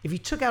for. If you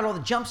took out all the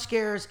jump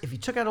scares, if you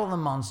took out all the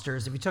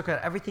monsters, if you took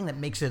out everything that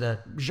makes it a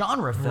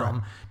genre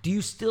film, do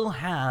you still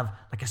have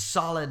like a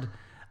solid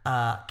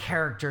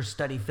character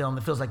study film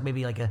that feels like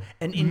maybe like an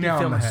indie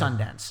film at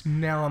Sundance?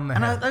 Nail on the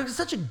and head. it was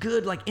such a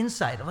good like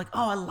insight. I'm like,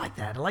 oh, I like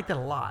that. I like that a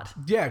lot.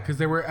 Yeah,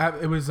 because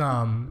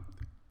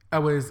I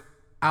was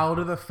out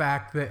of the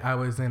fact that I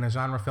was in a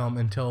genre film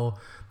until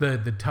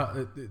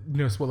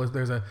spoilers.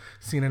 There's a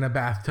scene in a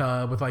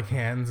bathtub with like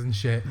hands and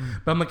shit.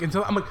 But I'm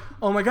like,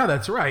 oh my god,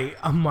 that's right.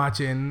 I'm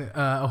watching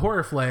a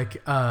horror flick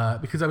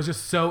because I was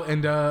just so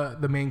into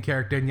the main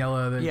character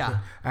Daniela, the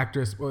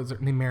actress. What was her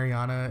name?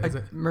 Mariana? Is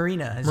it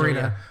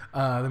Marina?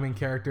 The main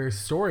character's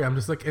story. I'm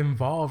just like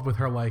involved with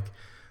her like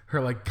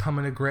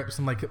coming to grips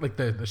and like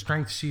the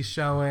strength she's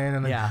showing,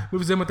 and then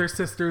moves in with her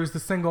sister who's the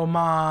single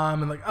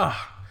mom, and like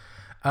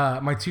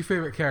my two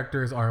favorite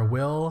characters are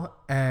Will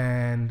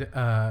and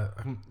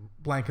I'm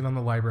blanking on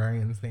the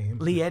librarian's name.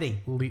 Lee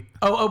Eddy.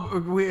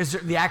 Is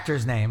the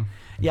actor's name?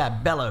 Yeah,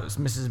 Bellows,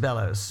 Mrs.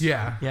 Bellows.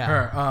 Yeah,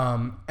 her.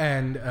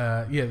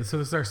 So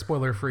this is our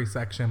spoiler-free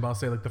section, but I'll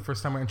say like the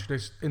first time I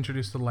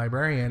introduced the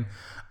librarian,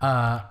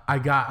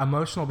 I got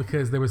emotional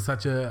because there was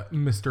such a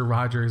Mr.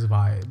 Rogers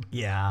vibe.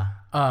 Yeah.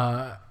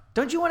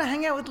 Don't you want to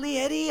hang out with Lee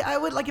Eddy? I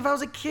would, like, if I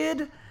was a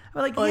kid.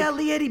 Like, yeah,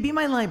 Lee Eddy, be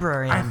my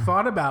librarian. I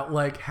thought about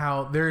like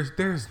how there's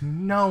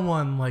no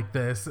one like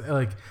this,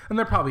 like, and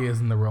there probably is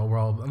in the real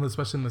world,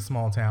 especially in the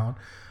small town.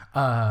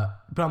 But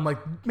I'm like,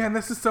 man,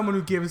 this is someone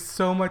who gives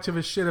so much of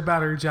a shit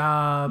about her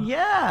job.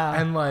 Yeah,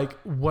 and like,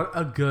 what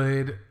a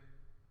good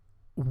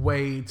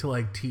way to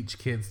like teach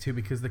kids too,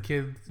 because the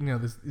kids,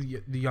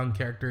 the young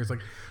character is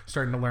like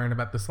starting to learn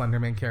about the Slender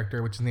Man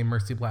character, which is named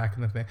Mercy Black,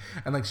 and the thing,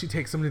 and like she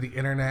takes them to the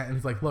internet and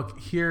is like, look,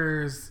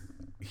 here's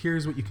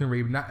what you can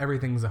read. Not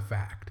everything's a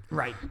fact.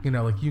 Right.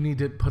 Like you need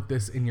to put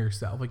this in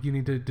yourself. Like you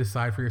need to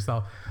decide for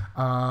yourself.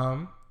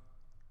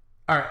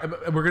 All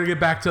right, we're going to get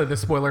back to the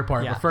spoiler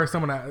part. Yeah. But first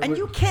I'm going to... And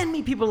you can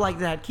meet people like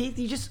that, Keith.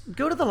 You just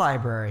go to the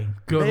library.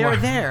 They are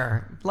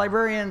there.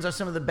 Librarians are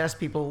some of the best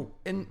people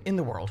in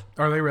the world.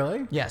 Are they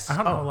really? Yes. I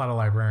don't know a lot of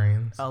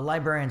librarians.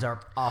 Librarians are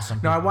awesome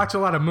people. No, I watch a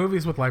lot of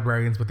movies with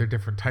librarians, but they're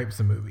different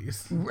types of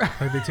movies.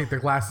 Like they take their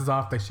glasses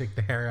off, they shake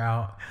the hair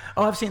out.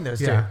 Oh, I've seen those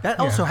too. That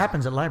also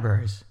happens at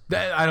libraries.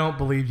 I don't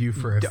believe you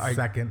for a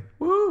second.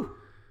 Woo!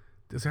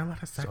 Is there a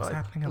lot of sex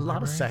happening at libraries? A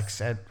lot of sex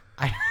at...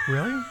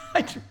 Really?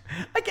 I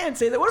can't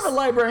say that. What if a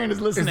librarian is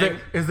listening?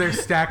 Is there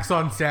stacks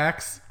on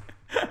stacks?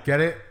 Get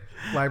it?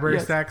 Library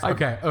stacks?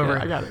 Okay, over.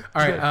 I got it.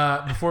 All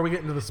right, before we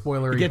get into the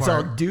spoilery part. It gets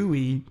all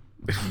dewy.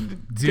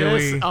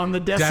 On the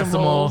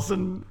decimals.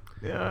 And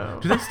do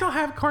they still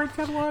have card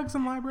catalogs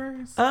in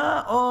libraries?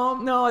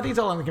 No, I think it's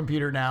all on the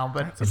computer now,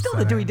 but it's still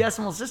the Dewey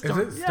Decimal System.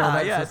 Is it still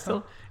that system? It's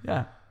still,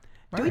 yeah.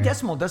 Dewey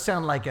Decimal does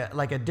sound like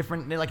a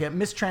different, like a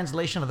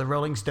mistranslation of the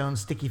Rolling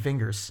Stones' Sticky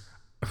Fingers.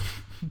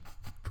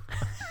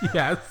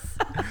 Yes.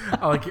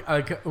 I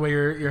like the way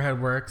your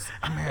head works.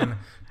 Man,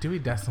 Dewey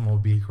Decimal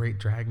would be a great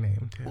drag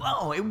name too.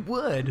 Whoa, it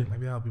would.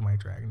 Maybe that'll be my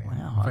drag name.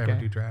 Wow, if I ever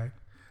do drag.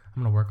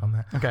 I'm gonna work on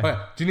that. Okay.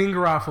 Janine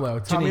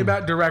Garofalo. Tell me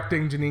about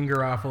directing Janine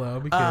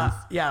Garofalo, because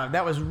yeah,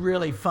 that was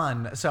really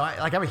fun. So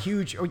I'm a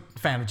huge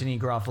fan of Janine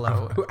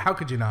Garofalo. How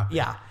could you not?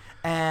 Yeah.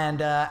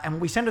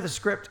 And we sent her the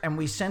script, and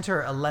we sent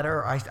her a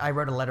letter. I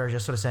wrote a letter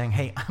just sort of saying,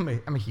 hey, I'm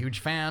a huge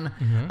fan.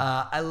 Mm-hmm.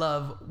 I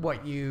love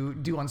what you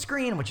do on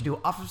screen and what you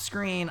do off of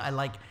screen. I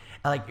like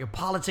your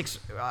politics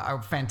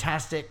are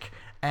fantastic.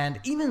 And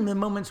even the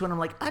moments when I'm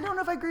like, I don't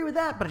know if I agree with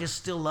that, but I just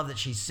still love that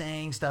she's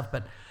saying stuff.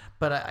 But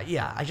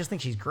I just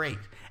think she's great.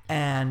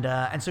 And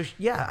so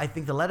I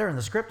think the letter and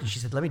the script, and she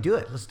said, let me do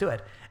it. Let's do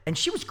it. And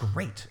she was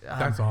great.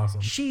 That's awesome.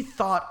 She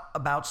thought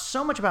about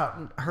so much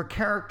about her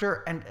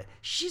character, and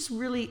she's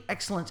really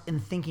excellent in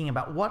thinking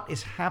about what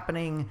is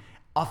happening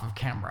off of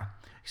camera.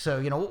 So,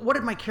 what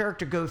did my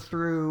character go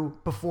through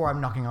before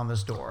I'm knocking on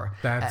this door?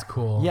 That's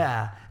cool.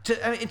 Yeah.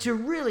 To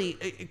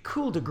really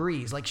cool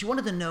degrees. Like, she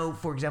wanted to know,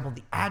 for example,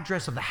 the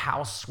address of the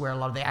house where a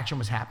lot of the action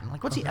was happening.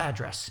 Like, what's the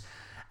address?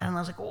 And I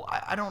was like, well,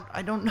 I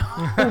don't know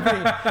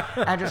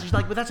the address. She's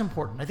like, but that's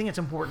important. I think it's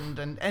important.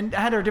 And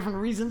I had her different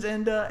reasons,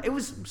 and it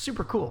was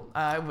super cool.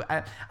 I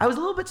was a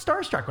little bit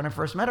starstruck when I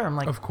first met her. I'm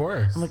like, of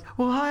course. I'm like,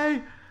 well,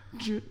 hi,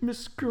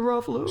 Miss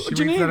Garofalo.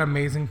 She reads that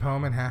amazing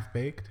poem in Half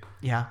Baked.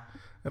 Yeah.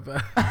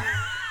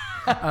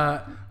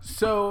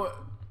 So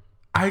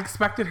I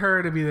expected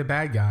her to be the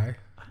bad guy.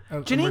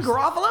 Janine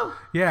Garofalo?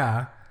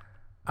 Yeah.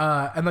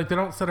 And like they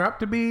don't set her up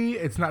to be.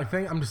 It's not a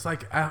thing. I'm just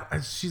like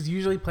she's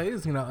usually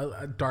plays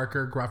a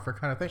darker, gruffer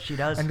kind of thing. She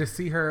does. And to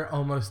see her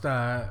almost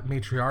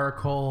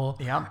matriarchal,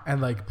 and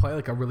like play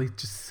like a really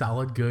just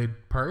solid,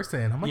 good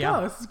person. I'm like,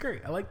 oh, this is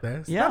great. I like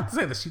this. Yeah. Not to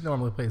say that she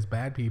normally plays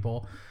bad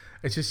people.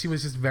 It's just she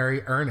was just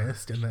very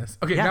earnest in this.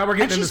 Okay, now we're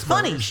getting into she's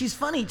funny. She's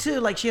funny too.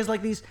 Like she has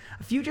like these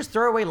a few just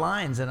throwaway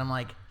lines, and I'm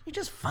like, you're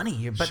just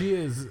funny. But she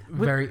is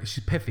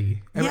she's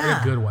pithy in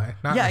a good way,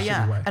 not in a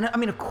shitty way. And I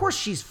mean, of course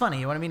she's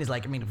funny. What I mean is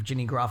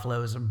Janeane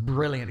Garofalo is a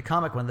brilliant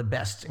comic, one of the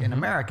best in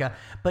America.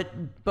 But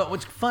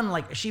what's fun,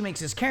 like she makes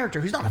this character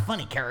who's not a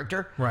funny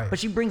character, right? But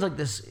she brings like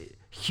this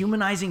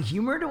humanizing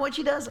humor to what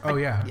she does.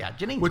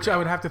 Janine's which great. I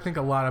would have to think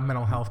a lot of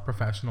mental health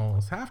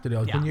professionals have to do.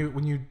 Like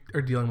when you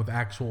are dealing with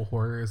actual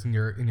horrors in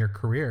your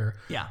career,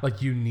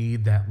 like you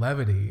need that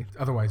levity.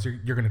 Otherwise,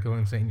 you're going to go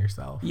insane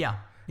yourself. Yeah.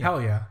 Hell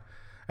yeah.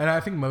 And I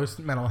think most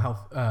mental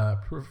health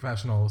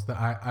professionals that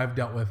I've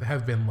dealt with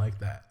have been like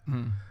that.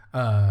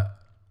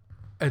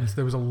 And so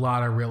there was a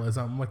lot of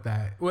realism with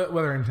that,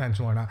 whether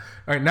intentional or not.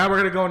 All right, now we're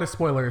going to go into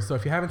spoilers. So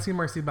if you haven't seen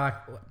Mercy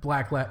Black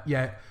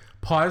yet,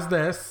 pause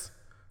this,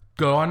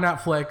 go on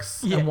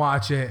Netflix and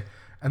watch it,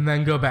 and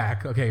then go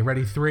back. Okay,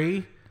 ready?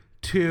 3,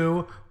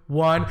 2,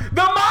 1.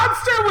 The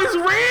monster was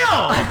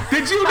real!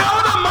 Did you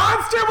know the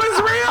monster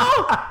was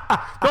real?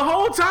 The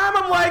whole time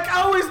I'm like,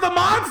 oh, is the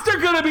monster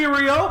gonna be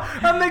real?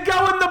 And they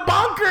go in the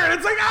bunker and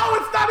it's like, oh,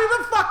 it's not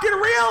even fucking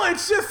real.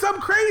 It's just some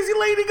crazy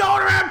lady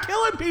going around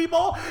killing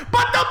people,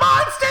 but the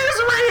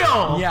monster's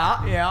real!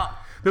 Yeah.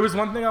 There was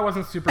one thing I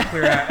wasn't super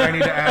clear at. I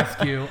need to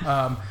ask you.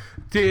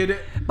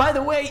 By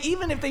the way,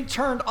 even if they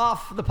turned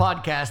off the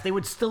podcast, they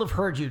would still have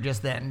heard you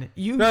just then.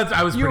 You were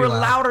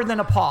loud. Louder than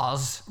a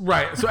pause.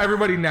 Right. So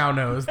everybody now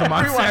knows the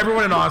monster.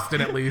 Everyone in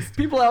Austin, at least.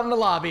 People out in the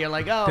lobby are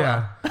like, oh.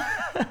 Yeah.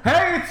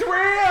 Hey, it's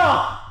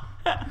real.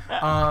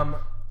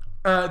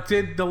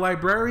 Did the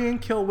librarian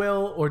kill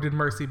Will, or did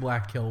Mercy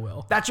Black kill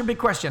Will? That's your big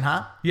question,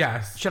 huh?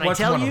 Yes. Should I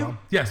tell you?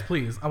 Yes,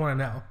 please. I want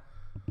to know.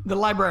 The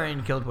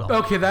librarian killed Will.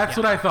 Okay, that's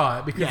what I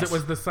thought, because it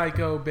was the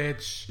psycho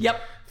bitch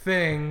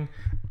thing.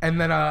 And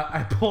then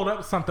I pulled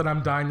up something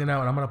I'm dying to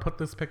know, and I'm going to put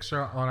this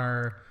picture on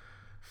our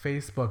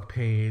Facebook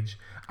page.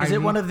 Is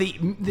it one of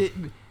the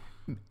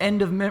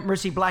end of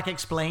Mercy Black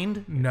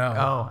Explained?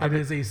 No. It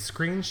is a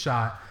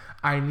screenshot.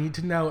 I need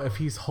to know if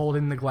he's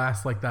holding the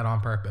glass like that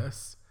on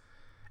purpose.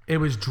 It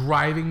was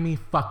driving me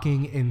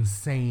fucking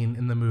insane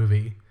in the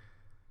movie.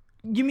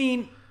 You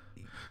mean...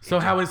 So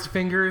how his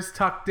fingers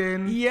tucked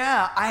in?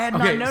 Yeah, I had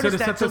not noticed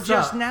that until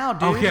just now,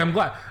 dude. Okay, I'm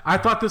glad. I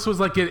thought this was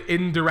like an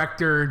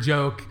in-director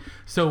joke.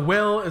 So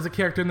Will is a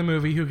character in the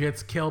movie who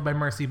gets killed by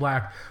Mercy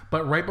Black,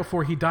 but right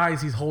before he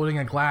dies, he's holding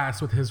a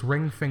glass with his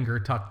ring finger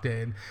tucked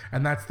in,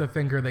 and that's the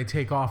finger they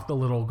take off the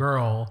little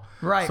girl.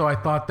 Right. So I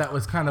thought that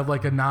was kind of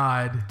like a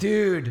nod.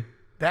 Dude,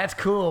 that's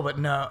cool, but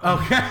no.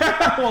 Okay.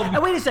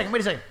 Well, wait a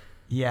second.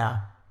 Yeah.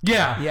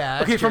 Yeah.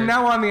 Okay, from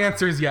now on, the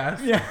answer is yes.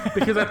 Yeah.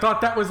 Because I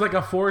thought that was like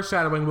a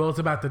foreshadowing. Will's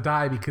about to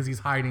die because he's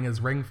hiding his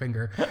ring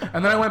finger.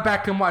 And then I went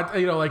back and watched,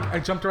 I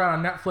jumped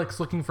around on Netflix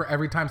looking for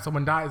every time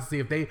someone dies to see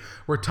if they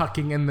were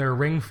tucking in their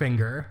ring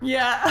finger.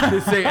 Yeah.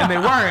 And they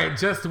weren't,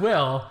 just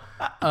Will.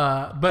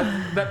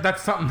 But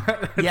that's something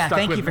that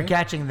thank you for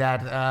catching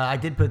that. I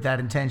did put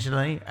that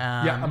intentionally.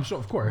 I'm sure,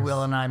 of course.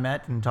 Will and I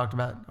met and talked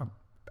about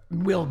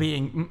Will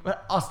being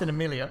Austin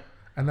Amelia.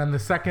 And then the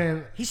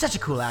second he's such a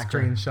cool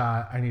actor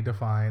screenshot I need to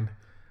find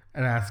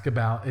and ask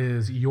about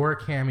is your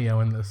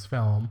cameo in this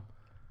film.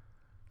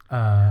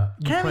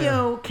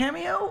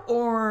 Cameo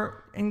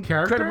or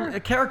character? A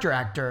character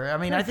actor. I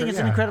mean, I think it's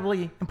an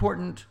incredibly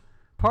important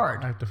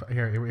part. I have to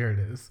here it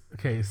is.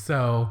 Okay,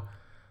 so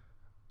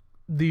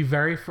the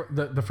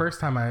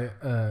first time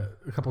a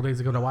couple days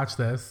ago to watch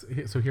this,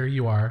 so here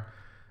you are.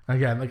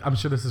 Again, I'm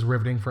sure this is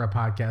riveting for a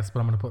podcast, but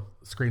I'm going to put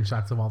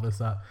screenshots of all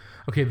this up.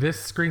 Okay,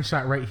 this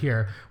screenshot right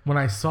here. When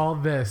I saw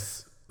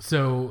this,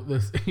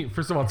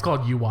 first of all, it's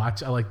called You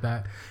Watch. I like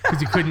that because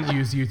you couldn't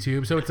use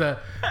YouTube. So it's the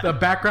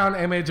background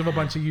image of a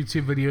bunch of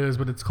YouTube videos,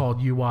 but it's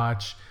called You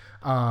Watch.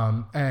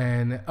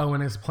 And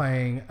Owen is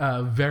playing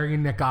a very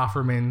Nick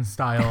Offerman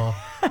style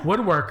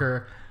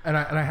woodworker. And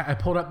I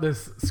pulled up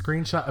this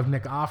screenshot of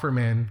Nick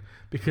Offerman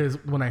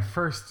because when I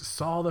first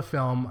saw the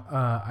film,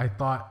 I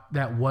thought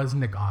that was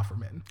Nick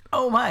Offerman.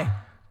 Oh my!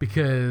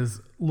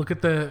 Because look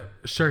at the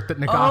shirt that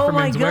Nick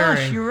Offerman's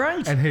wearing, you're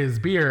right, and his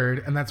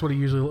beard, and that's what he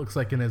usually looks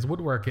like in his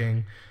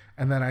woodworking.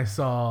 And then I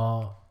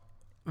saw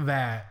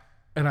that,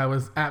 and I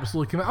was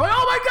absolutely convinced. I'm like,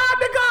 oh my God,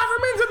 Nick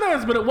Offerman's in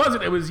this, but it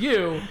wasn't. It was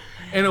you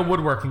in a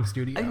woodworking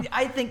studio.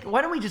 I think,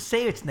 why don't we just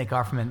say it's Nick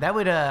Offerman? That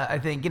would, I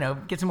think,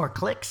 get some more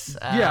clicks.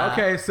 Yeah.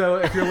 Okay. So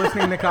if you're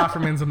listening, Nick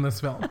Offerman's in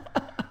this film.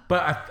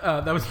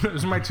 But those were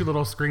my two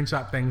little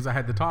screenshot things I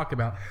had to talk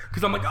about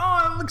because I'm like,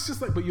 oh, it looks just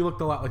like, but you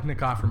looked a lot like Nick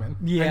Offerman.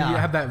 Yeah, and you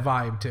have that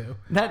vibe too.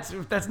 That's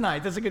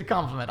nice. That's a good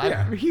compliment.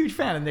 Yeah. I'm a huge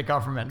fan of Nick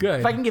Offerman.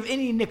 Good. If I can give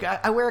any Nick,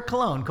 I wear a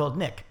cologne called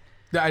Nick.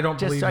 I don't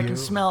believe you. Just so I can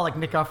smell like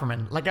Nick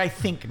Offerman, like I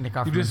think Nick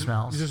Offerman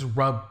smells. You just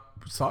rub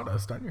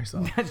sawdust on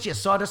yourself. That's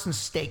just sawdust and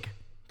steak.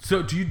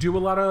 So do you do a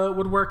lot of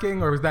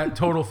woodworking, or is that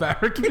total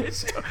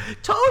fabrication?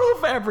 Total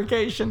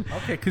fabrication.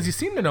 Okay, because you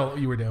seem to know what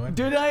you were doing.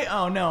 Did I?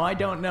 Oh, no, I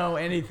don't know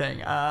anything.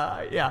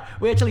 Yeah,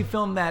 we actually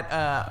filmed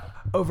that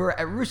over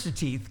at Rooster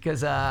Teeth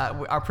because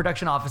our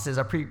production offices,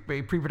 our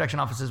pre-production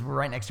offices were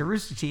right next to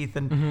Rooster Teeth,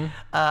 and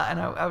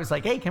I was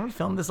like, hey, can we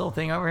film this little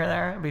thing over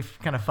there? It'd be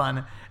kind of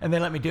fun. And they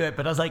let me do it,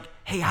 but I was like,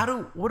 hey,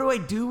 what do I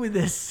do with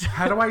this?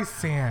 How do I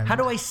sand? How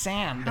do I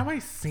sand? How do I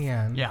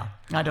sand? Yeah,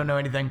 I don't know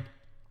anything.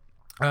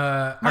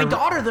 My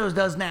daughter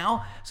does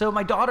now. So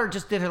my daughter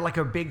just did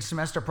her big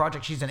semester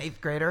project. She's an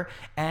 8th grader,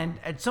 and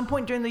at some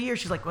point during the year,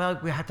 she's like, "Well,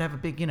 we have to have a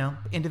big,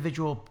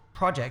 individual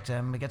project,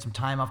 and we get some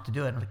time off to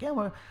do it." I'm like, "Yeah,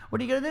 what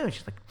are you gonna do?"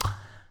 She's like,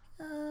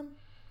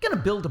 "Gonna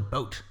build a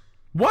boat."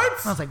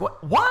 What? I was like,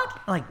 "What? What?"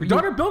 Like, your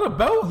daughter built a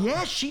boat?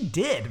 Yeah, she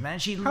did, man.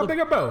 How big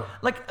a boat?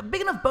 Like a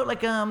big enough boat, like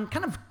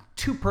kind of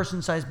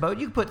 2-person sized boat.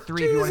 You could put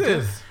 3 if you wanted to.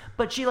 Jesus.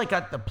 But she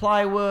got the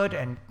plywood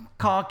and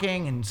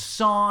caulking and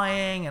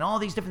sawing and all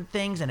these different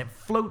things, and it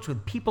floats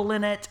with people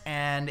in it,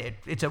 and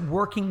it's a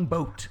working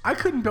boat. I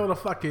couldn't build a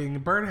fucking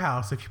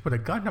birdhouse if you put a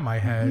gun to my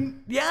head.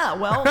 Yeah,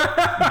 well,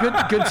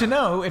 good to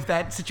know if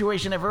that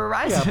situation ever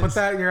arises. Yeah, put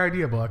that in your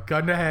idea book.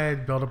 Gun to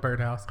head, build a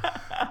birdhouse.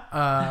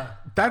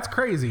 That's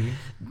crazy.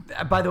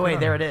 By the way,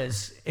 there it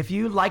is. If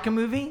you like a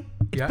movie,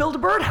 it's build a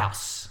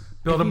birdhouse.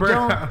 Build if a you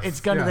birdhouse. Don't,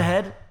 it's gun to the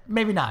head.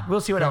 Maybe not.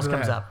 We'll see what else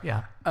comes up.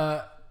 Yeah.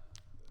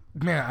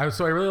 Man, I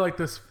really like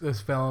this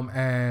film,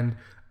 and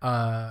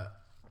I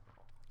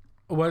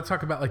want to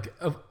talk about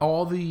of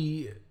all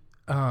the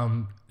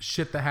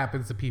shit that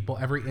happens to people,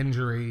 every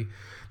injury.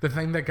 The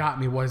thing that got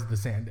me was the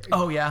sanding.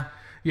 Oh yeah.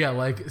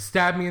 Yeah,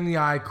 stab me in the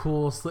eye,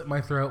 cool, slit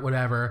my throat,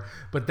 whatever.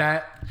 But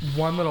that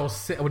one little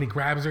when he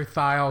grabs her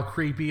thigh, all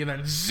creepy, and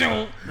then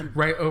zoom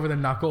right over the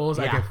knuckles,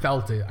 Yeah. I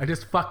felt it. I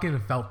just fucking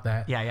felt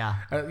that. Yeah.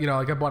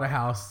 I bought a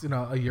house,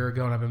 a year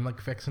ago, and I've been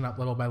fixing up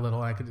little by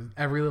little. And I could just,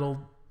 every little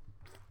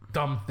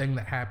dumb thing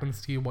that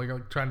happens to you while you're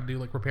trying to do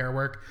repair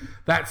work,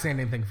 that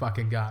sanding thing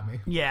fucking got me.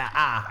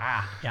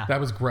 Yeah. Yeah. That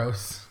was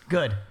gross.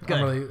 Good.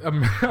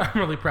 I'm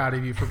really proud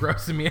of you for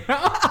grossing me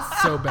out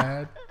so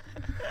bad.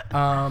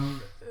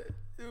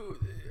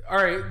 All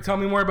right, tell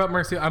me more about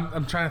Mercy.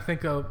 I'm trying to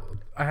think of.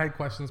 I had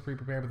questions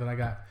pre-prepared, but then I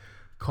got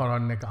caught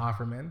on Nick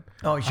Offerman.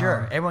 Oh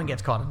sure, everyone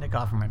gets caught on Nick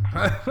Offerman.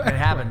 It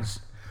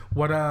happens.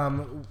 What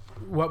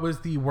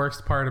was the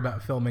worst part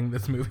about filming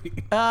this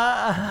movie?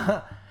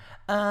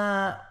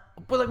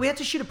 Well, we had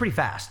to shoot it pretty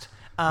fast,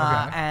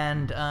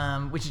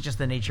 and which is just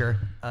the nature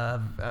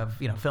of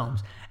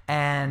films.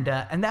 And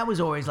that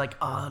was always I'd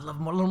love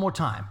a little more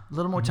time,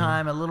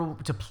 a little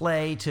to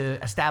play, to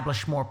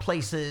establish more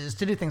places,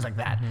 to do things like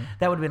that.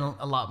 That would have been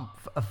a lot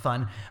of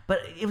fun. But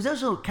it was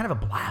also kind of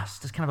a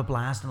blast. It's kind of a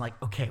blast. And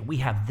okay, we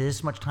have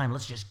this much time.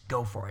 Let's just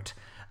go for it.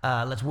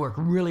 Let's work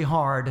really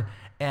hard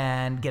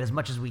and get as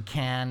much as we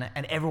can.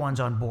 And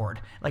everyone's on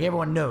board.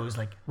 Everyone knows,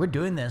 we're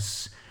doing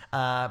this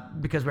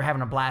because we're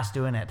having a blast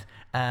doing it.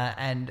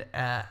 And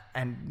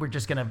we're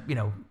just gonna,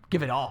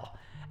 give it all.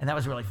 And that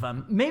was really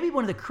fun. Maybe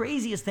one of the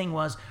craziest thing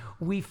was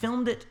we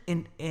filmed it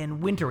in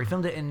winter. We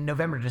filmed it in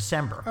November,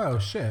 December. Oh,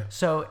 shit.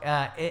 So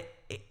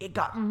it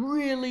got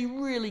really,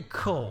 really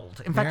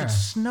cold. In fact, it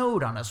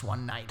snowed on us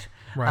one night.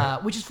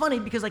 Right. Which is funny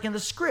because in the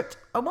script,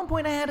 at one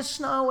point I had a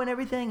snow and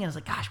everything. And I was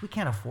like, gosh, we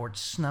can't afford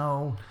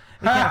snow.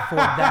 We can't afford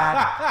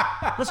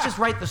that. Let's just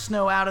write the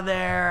snow out of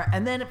there.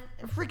 And then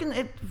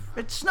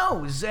it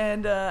snows.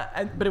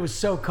 But it was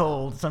so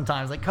cold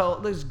sometimes.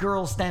 Cold. There's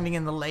girls standing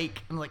in the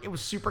lake. And it was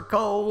super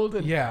cold.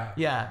 And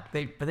yeah.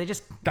 They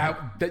just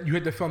that you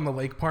had to film the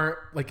lake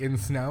part in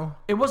snow.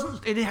 It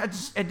wasn't. It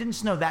didn't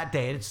snow that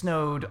day. It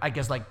snowed, I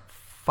guess,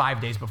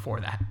 5 days before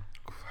that.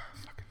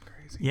 Fucking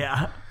crazy.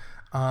 Yeah.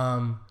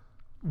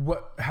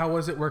 How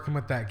was it working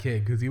with that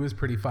kid? Because he was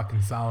pretty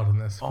fucking solid in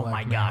this. Oh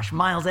my gosh,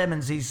 Miles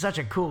Edmonds, he's such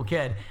a cool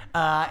kid,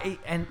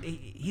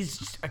 he's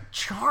just a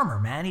charmer,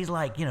 man. He's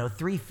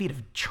 3 feet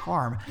of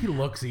charm. He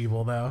looks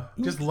evil though.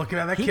 Just looking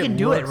at that kid, he can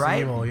do it,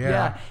 right? Evil,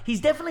 yeah.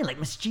 He's definitely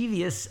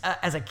mischievous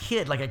as a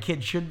kid, like a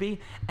kid should be,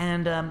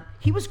 and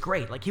he was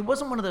great. He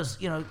wasn't one of those.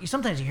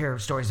 Sometimes you hear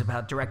stories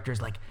about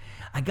directors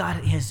I got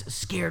his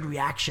scared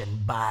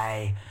reaction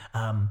by.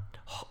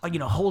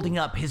 Holding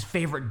up his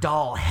favorite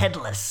doll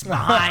headless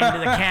behind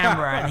the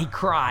camera, and he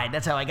cried.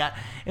 That's how I got.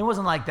 It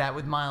wasn't like that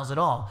with Miles at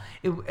all.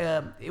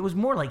 It was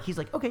more he's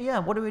okay, yeah,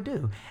 what do we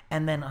do?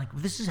 And then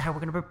this is how we're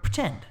gonna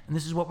pretend, and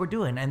this is what we're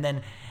doing, and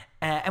then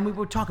and we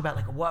would talk about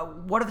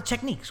what are the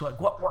techniques,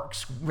 what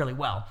works really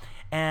well.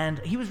 And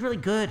he was really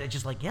good at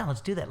just yeah,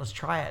 let's do that, let's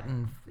try it,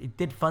 and it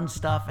did fun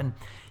stuff. And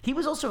he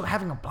was also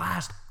having a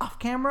blast off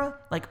camera.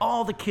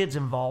 All the kids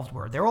involved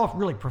they're all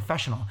really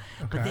professional,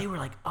 but they were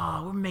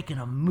oh, we're making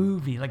a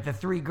movie. The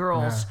 3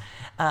 girls,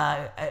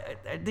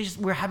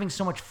 we're having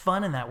so much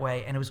fun in that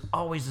way, and it was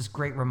always this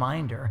great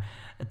reminder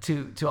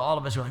to all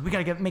of us. We're we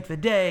gotta make the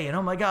day, and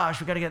oh my gosh,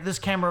 we gotta get this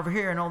camera over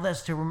here and all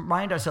this to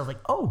remind ourselves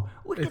oh,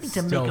 we're getting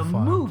to make a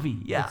movie.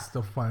 Yeah, it's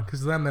still fun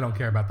because then they don't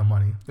care about the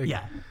money. They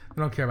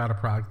don't care about a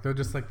product. They're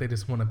just they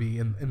just want to be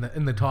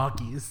in the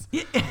talkies.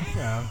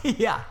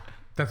 Yeah.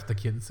 That's what the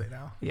kids say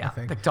now. Yeah, I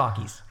think. the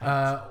talkies.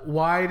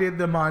 Why did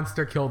the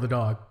monster kill the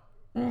dog?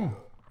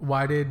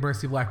 Why did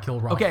Mercy Black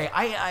kill Rolf? Okay,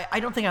 I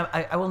don't think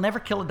I will never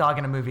kill a dog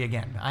in a movie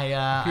again.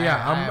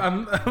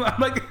 I'm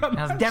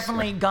I've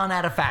definitely gone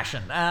out of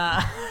fashion.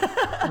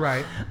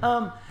 right.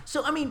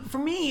 So, I mean, for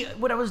me,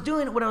 what I was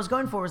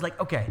going for was like,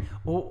 okay,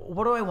 well,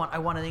 what do I want? I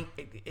want to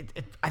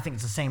I think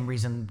it's the same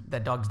reason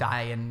that dogs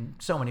die in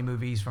so many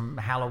movies from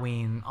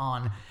Halloween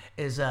on,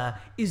 is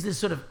this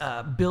sort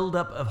of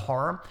build-up of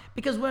horror.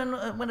 Because when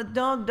a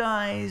dog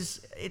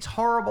dies, it's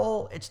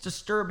horrible, it's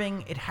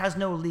disturbing, it has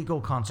no legal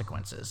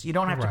consequences. You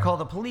don't have to call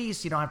the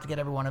police, you don't have to get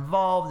everyone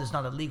involved, there's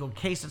not a legal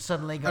case that's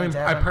suddenly going to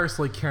happen. I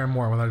personally care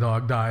more when a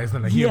dog dies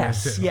than a human,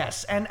 too.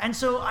 Yes, and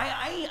so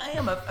I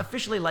am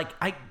officially like,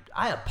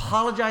 I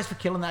apologize for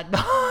killing that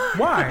dog.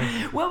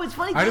 Why? Well, it's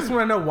funny. I just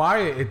want to know why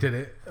it did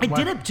it. It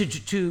did it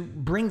to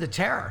bring the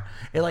terror.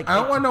 I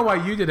don't want to know why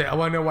you did it. I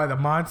want to know why the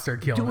monster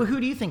killed it. Who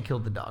do you think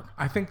killed the dog?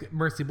 I think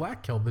Mercy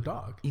Black killed the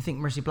dog. You think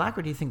Mercy Black,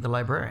 or do you think the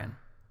librarian?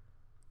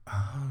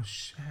 Oh,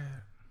 shit.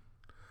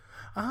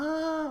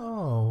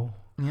 Oh.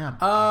 Yeah.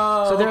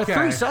 Oh, so there are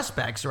three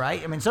suspects,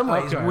 right? I mean, in some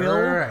ways, Will,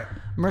 right.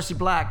 Mercy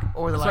Black,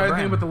 or the So librarian. I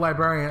think with the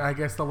librarian, I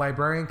guess the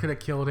librarian could have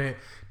killed it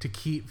to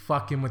keep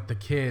fucking with the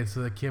kid,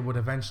 so the kid would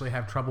eventually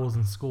have troubles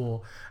in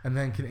school, and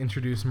then can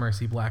introduce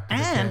Mercy Black to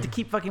the and kid. to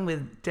keep fucking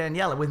with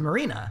Daniela, with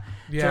Marina.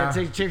 Yeah.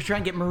 To try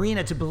and get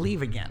Marina to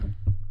believe again.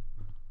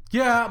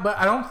 Yeah, but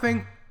I don't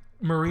think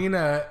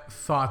Marina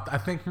I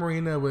think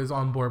Marina was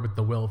on board with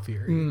the Will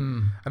theory.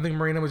 I think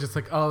Marina was just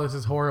like, oh, this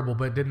is horrible,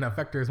 but it didn't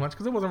affect her as much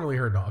because it wasn't really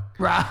her dog.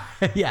 Right.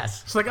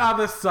 Yes. She's like, oh,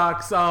 this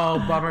sucks.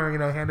 Oh, bummer,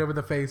 hand over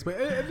the face.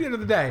 But at the end of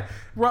the day,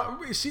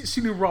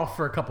 she knew Rolf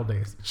for a couple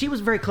days. She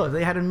was very close.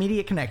 They had an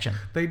immediate connection.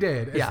 They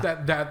did. It's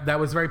Yeah. that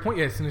was very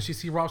poignant. As soon as she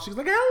sees Rolf, she's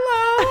like,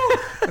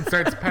 hello, and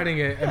starts petting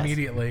it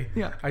immediately.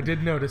 Yeah. I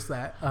did notice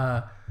that.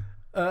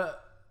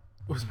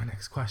 What was my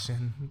next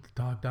question? The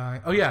dog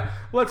dying. Oh, yeah.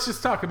 Let's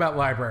just talk about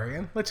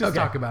Librarian. Let's just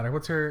talk about her.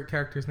 What's her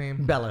character's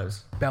name?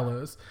 Bellows.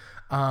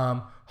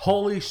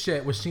 Holy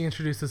shit, was she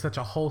introduced as such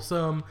a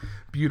wholesome,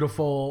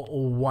 beautiful,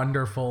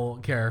 wonderful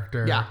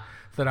character. Yeah.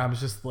 That I was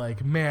just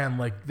like, man,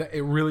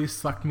 it really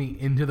sucked me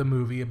into the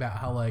movie about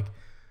how,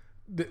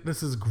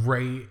 this is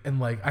great.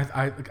 And,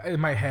 I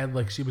in my head,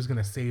 she was going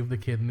to save the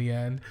kid in the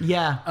end.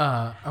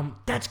 Yeah.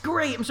 That's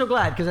great. I'm so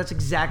glad, because that's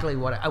exactly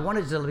what I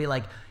wanted to be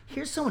like.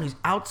 Here's someone who's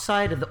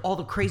outside of all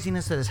the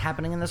craziness that is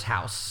happening in this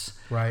house.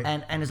 Right.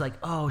 And is like,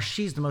 oh,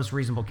 she's the most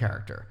reasonable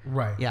character.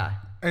 Right. Yeah.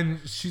 And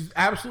she's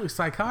absolutely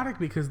psychotic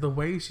because the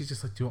way she's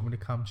just like, do you want me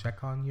to come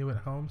check on you at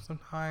home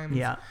sometimes?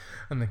 Yeah.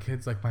 And the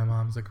kid's like, my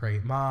mom's a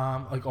great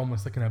mom,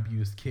 almost like an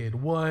abused kid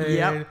would.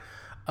 Yep.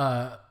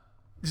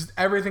 Just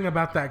everything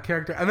about that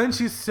character. And then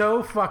she's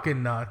so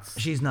fucking nuts.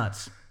 She's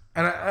nuts.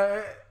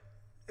 And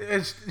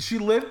she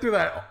lived through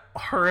that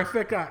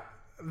horrific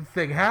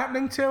thing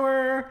happening to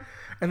her.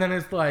 And then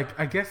it's like,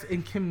 I guess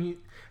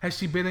has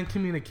she been in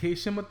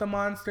communication with the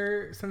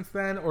monster since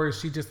then? Or is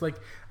she just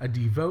a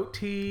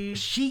devotee?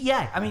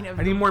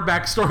 I need more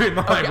backstory in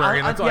the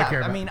library. That's all I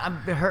care about. I mean,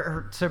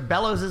 her Sir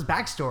Bellows'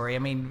 backstory. I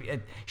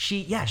mean,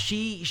 she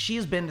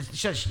has been,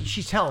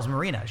 she tells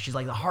Marina, she's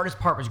like, the hardest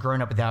part was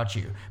growing up without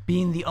you,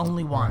 being the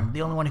only one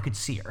who could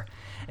see her.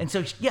 And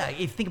so,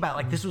 you think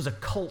about this was a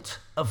cult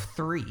of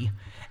 3.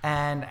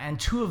 And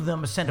 2 of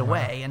them are sent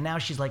away, and now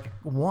she's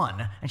one,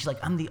 and she's like,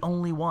 I'm the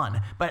only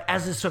one. But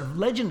as this sort of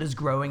legend is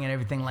growing and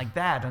everything like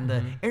that, and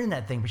the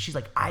internet thing, but she's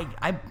like,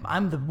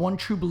 I'm the one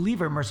true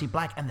believer, Mercy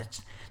Black, and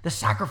the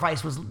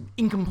sacrifice was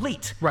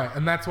incomplete. Right,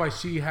 and that's why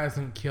she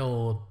hasn't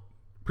killed,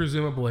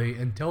 presumably,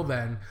 until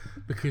then,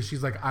 because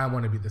she's like, I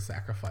want to be the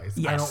sacrifice.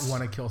 Yes. I don't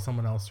want to kill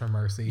someone else for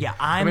Mercy. Yeah,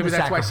 I'm the that's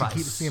sacrifice. why she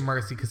keeps seeing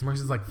Mercy, because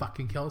Mercy's like,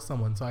 fucking kill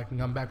someone so I can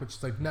come back. But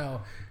she's like,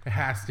 no, it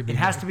has to be. It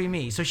has to be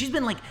me. So she's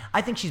been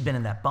I think she's been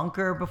in that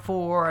bunker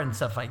before and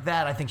stuff like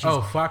that. I think she's.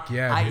 Oh fuck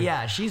yeah!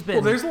 Yeah, she's been.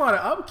 Well, there's a lot of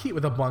upkeep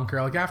with a bunker.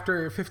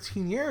 After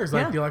 15 years, the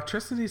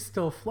electricity's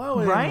still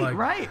flowing.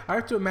 Right. I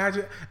have to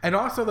imagine, and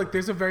also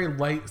there's a very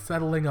light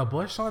settling of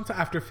bush on top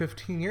after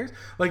 15 years.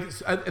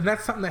 And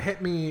that's something that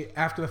hit me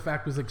after the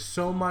fact was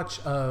so much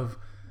of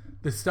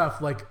the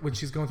stuff when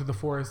she's going through the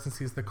forest and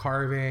sees the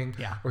carving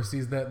or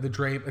sees the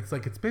drape, it's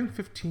it's been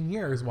 15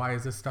 years, why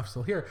is this stuff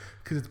still here?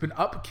 Because it's been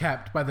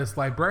upkept by this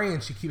librarian.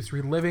 She keeps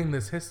reliving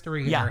this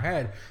history in her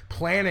head,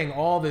 planning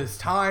all this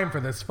time for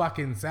this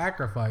fucking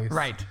sacrifice.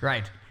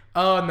 Right.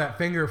 Oh, and that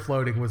finger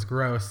floating was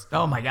gross.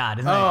 Oh my god,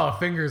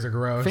 fingers are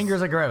gross.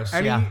 Fingers are gross.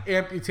 Any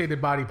amputated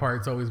body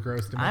part's always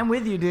gross to me. I'm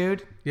with you,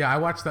 dude. Yeah, I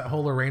watched that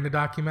whole Lorena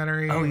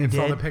documentary and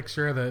saw the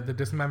picture of the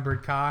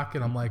dismembered cock,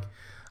 and I'm like,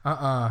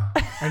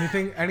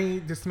 any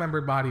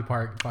dismembered body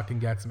part fucking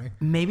gets me.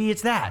 Maybe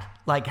it's that.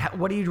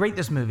 What do you rate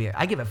this movie?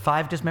 I give it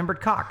 5 dismembered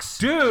cocks.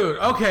 Dude,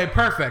 okay,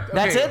 perfect. Okay.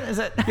 That's it? Is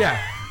it? Yeah.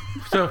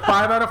 So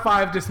 5 out of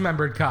 5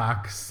 dismembered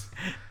cocks.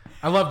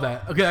 I love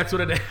that. Okay, that's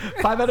what it is.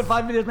 5 out of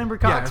 5 dismembered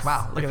cocks. Yes.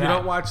 Wow, look if at that. If you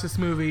don't watch this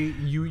movie,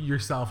 you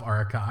yourself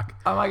are a cock.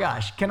 Oh my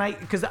gosh. Can I?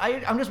 Because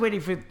I'm just waiting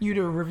for you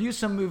to review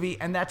some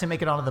movie and that to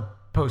make it onto the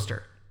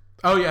poster.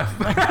 Oh yeah.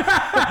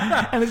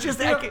 And it's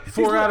just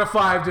 4 out of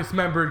 5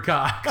 dismembered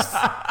cocks.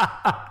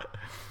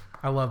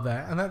 I love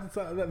that, and that's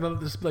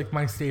just like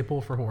my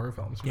staple for horror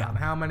films. Yeah. Man.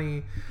 How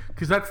many?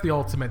 Because that's the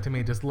ultimate to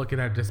me. Just looking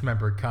at a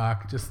dismembered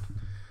cock, just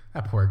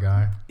that poor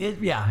guy. It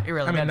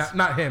really. I mean, that's-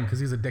 not him because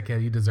he's a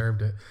dickhead. He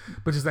deserved it,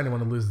 but just anyone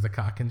who loses a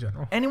cock in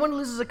general. anyone who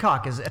loses a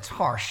cock it's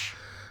harsh.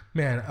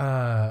 Man,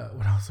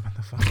 what else about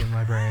the fucking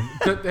my brain?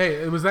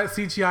 Hey, was that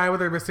CGI with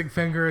her missing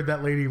finger?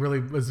 That lady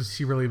was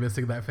she really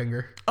missing that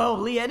finger? Oh,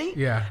 Lee Eddy?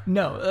 Yeah.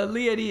 No,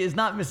 Lee Eddy is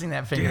not missing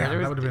that finger. Damn,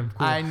 that would have been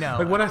cool. I know.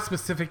 Like, what a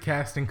specific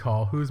casting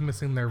call. Who's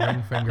missing their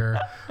ring finger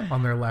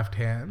on their left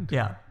hand?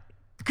 Yeah.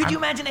 Could you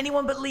imagine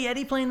anyone but Lee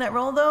Eddy playing that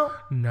role, though?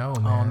 No,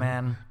 man. Oh,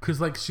 man. Because,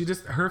 like,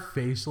 her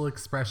facial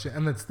expression,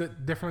 and that's the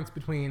difference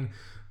between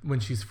when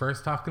she's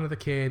first talking to the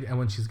kid and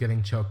when she's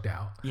getting choked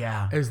out.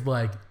 Yeah. Is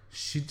like,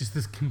 she just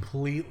this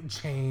complete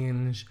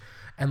change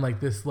and,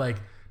 like, this, like,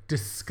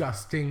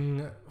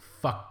 disgusting,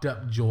 fucked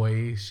up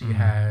joy she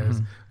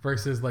has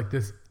versus, like,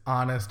 this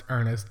honest,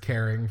 earnest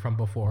caring from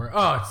before.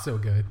 Oh, it's so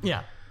good.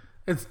 Yeah.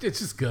 It's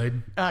just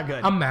good.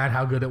 Good. I'm mad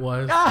how good it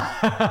was.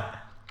 I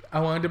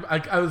wanted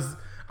to.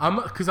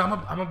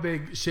 I'm a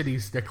big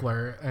shitty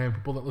stickler, and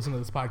people that listen to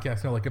this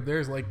podcast know, like, if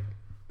there's like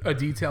a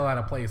detail out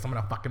of place, I'm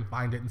gonna fucking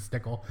find it and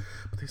stickle.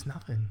 But there's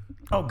nothing.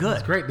 Oh, good.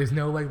 It's great. There's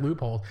no like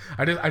loopholes.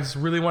 I just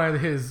really wanted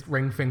his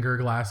ring finger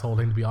glass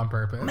holding to be on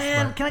purpose.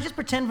 Man, but can I just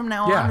pretend from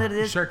now Yeah, on that it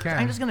is? sure can.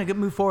 I'm just going to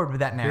move forward with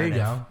that there narrative.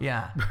 you go.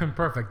 Yeah.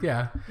 Perfect.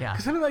 Yeah. Yeah.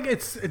 Because I mean, like,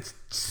 it's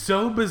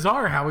so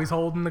bizarre how he's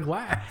holding the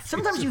glass.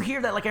 Sometimes you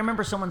hear that, like I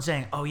remember someone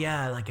saying, "Oh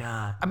yeah, like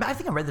I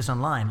think I read this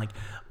online, like,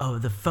 oh,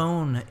 the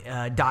phone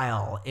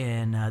dial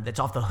in that's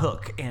off the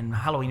hook in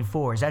Halloween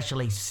 4 is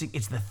actually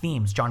it's the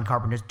themes, John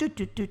Carpenter's doot,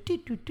 doot, doot,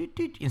 doot, doot, doot,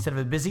 doot, instead of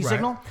a busy Right.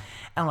 signal." And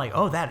I'm like,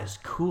 "Oh, that is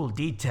cool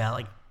detail."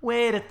 Like,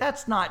 wait,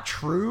 that's not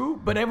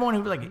true. But everyone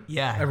who was like,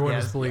 "Yeah, Everyone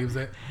yes, just believes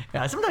it.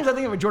 Yeah, sometimes I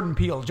think of Jordan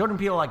Peele. Jordan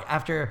Peele, like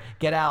after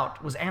Get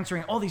Out, was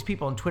answering all these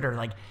people on Twitter,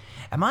 like,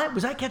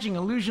 was I catching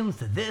allusions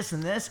to this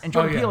and this? And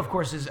Jordan Oh, yeah. Peele, of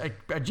course, is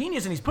a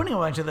genius, and he's putting a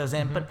bunch of those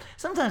in. But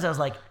sometimes I was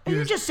like, are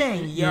you just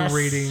saying yes?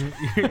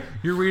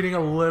 You're reading a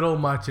little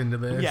much into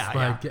this. Yeah,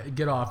 like,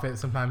 get off it.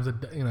 Sometimes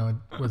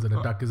was it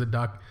a duck is a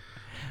duck?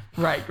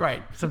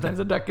 Right. Sometimes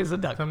a duck is a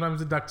duck.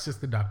 Sometimes a duck's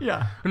just a duck.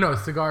 Yeah. No, a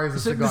cigar is a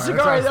cigar. The That's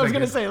cigar, what I was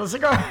going to thinking. say, the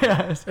cigar,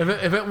 yes.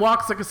 If it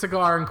walks like a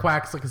cigar and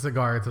quacks like a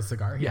cigar, it's a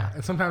cigar. Yeah.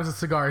 And sometimes a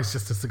cigar is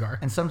just a cigar.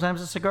 And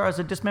sometimes a cigar is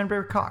a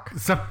dismembered cock.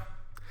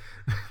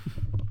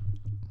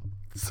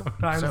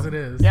 Sometimes it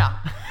is. Yeah.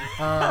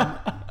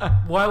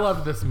 Well, I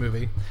love this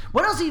movie.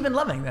 What else have you been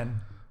loving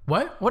then?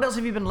 What? What else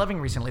have you been loving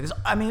recently? This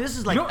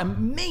is like You know-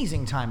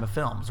 amazing time of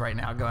films right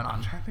now going on.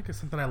 I'm trying to think of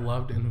something I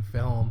loved in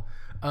film.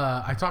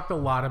 I talked a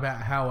lot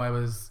about how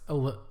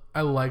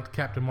I liked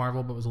Captain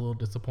Marvel, but was a little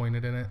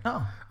disappointed in it.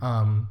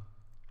 Oh.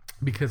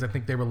 Because I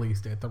think they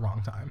released it at the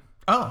wrong time.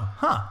 Oh,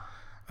 huh.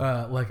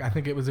 I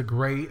think it was a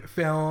great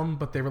film,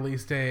 but they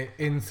released it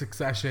in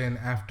succession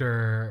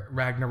after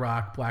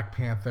Ragnarok, Black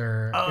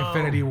Panther,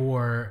 Infinity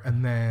War,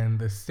 and then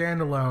the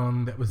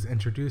standalone that was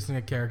introducing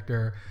a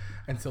character.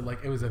 And so, like,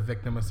 it was a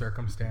victim of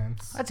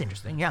circumstance. That's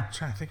interesting, yeah. I'm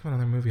trying to think of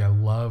another movie I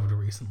loved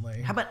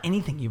recently. How about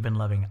anything you've been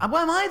loving?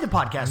 Why am I the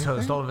podcast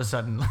host all of a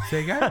sudden?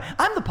 Say again?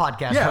 I'm the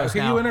podcast Yeah, host okay,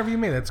 now. you interview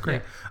me. That's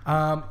great.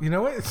 You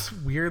know what? It's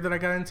weird that I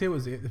got into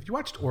was if you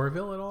watched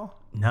Orville at all?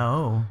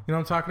 No. You know what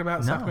I'm talking about?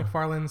 No. Seth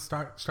MacFarlane's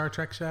Star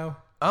Trek show.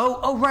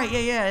 Oh, right.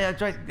 Yeah.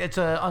 That's right. It's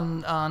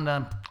on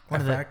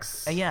what is it?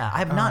 FX. Yeah, I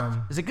have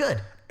not. Is it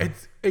good?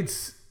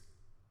 It's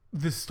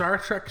the Star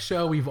Trek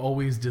show we've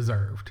always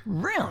deserved.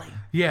 Really?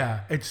 Yeah,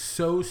 it's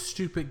so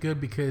stupid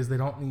good because they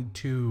don't need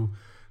to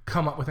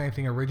come up with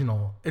anything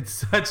original. It's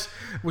such,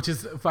 which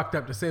is fucked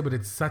up to say, but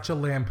it's such a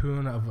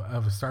lampoon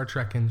of Star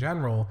Trek in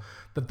general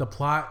that the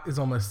plot is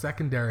almost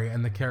secondary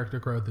and the character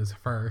growth is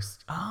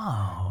first.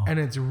 Oh. And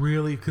it's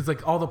really, because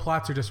like all the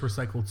plots are just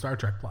recycled Star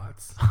Trek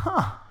plots.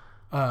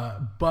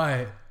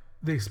 But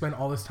they spend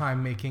all this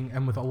time making,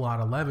 and with a lot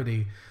of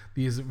levity,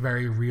 these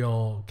very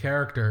real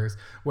characters.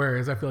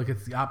 Whereas I feel like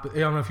it's the opposite. I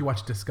don't know if you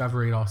watch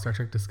Discovery at all, Star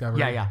Trek Discovery.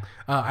 Yeah.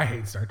 I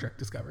hate Star Trek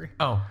Discovery.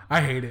 Oh.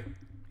 I hate it.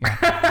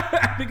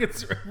 I think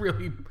it's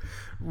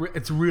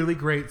really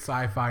great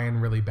sci-fi and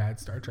really bad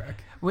Star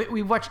Trek.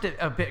 We watched it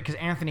a bit because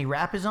Anthony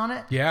Rapp is on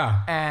it.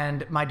 Yeah.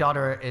 And my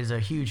daughter is a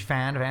huge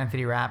fan of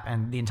Anthony Rapp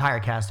and the entire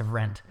cast of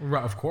Rent.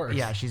 Of course.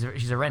 Yeah, she's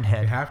a Rent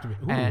head. You have to be.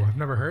 Ooh, And- I've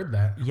never heard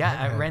that.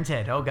 Yeah, Rent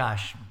head. Oh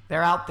gosh,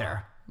 they're out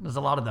there. There's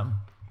a lot of them.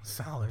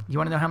 Solid. You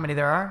want to know how many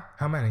there are?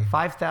 How many?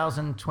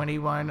 5,000,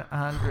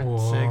 2,100,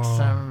 Whoa.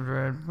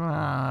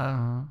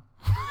 600.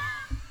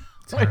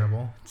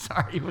 Terrible.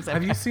 Sorry, was that?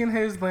 Have you seen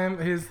his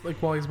like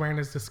while he's wearing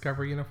his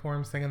Discovery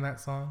uniform singing that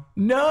song?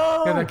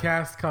 No. Yeah, the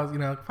cast calls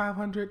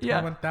 500,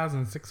 Yeah.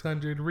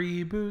 1,600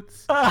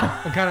 reboots.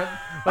 And kind of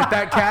like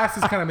that cast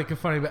is kind of making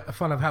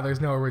fun of how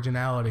there's no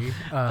originality,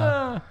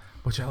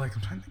 which I like.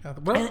 I'm trying to think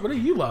of what do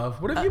you love?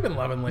 What have you been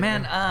loving lately?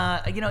 Man,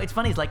 it's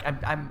funny. It's like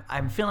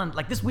I'm feeling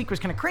like this week was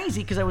kind of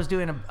crazy because I was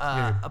doing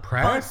a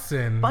press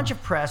and bunch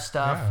of press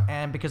stuff,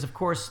 Yeah. and because of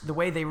course the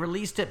way they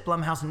released it,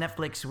 Blumhouse and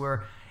Netflix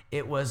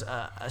it was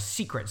a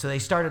secret, so they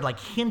started like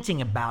hinting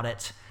about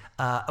it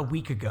a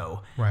week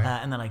ago. Right.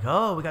 And they're like,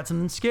 oh, we got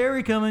something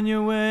scary coming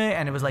your way.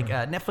 And it was like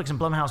Netflix and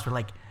Blumhouse were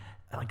like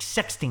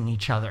sexting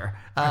each other.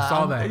 I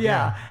saw that.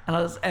 Yeah. And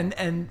I was, and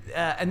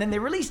then they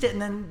released it,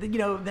 and then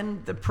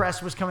then the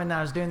press was coming.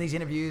 I was doing these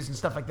interviews and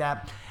stuff like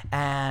that,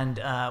 and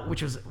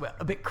which was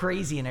a bit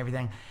crazy and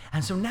everything.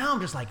 And so now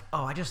I'm just like,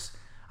 oh,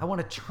 I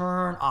want to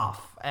turn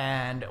off.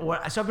 And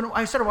I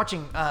started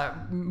watching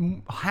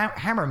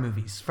Hammer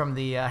movies from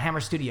the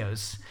Hammer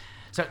Studios.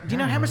 So do you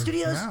know Hammer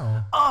Studios?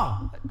 No.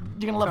 Oh,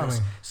 you're gonna love Tell this.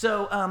 me.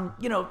 So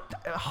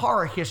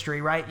horror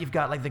history, right? You've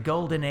got like the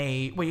golden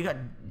age. Well, you got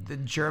the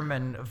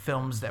German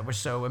films that were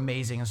so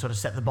amazing and sort of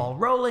set the ball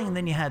rolling, and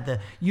then you had the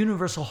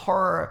Universal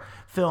horror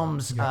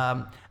films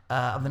of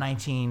the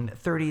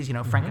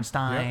 1930s.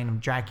 Frankenstein,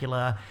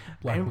 Dracula,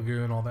 Black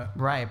Lagoon, all that.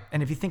 right?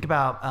 And if you think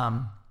about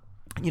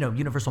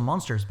Universal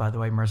Monsters, by the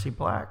way, Mercy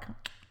Black.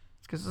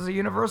 Because it's a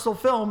Universal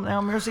film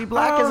now. Mercy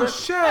Black Oh, is a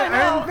shit.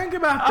 I didn't think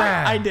about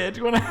that. I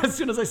did as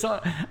soon as I saw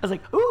it. I was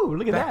like, "Ooh,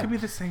 look at that!" That could be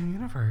the same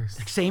universe.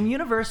 Same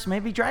universe.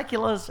 Maybe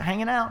Dracula's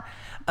hanging out,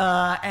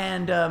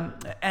 and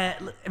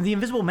the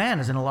Invisible Man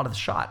is in a lot of the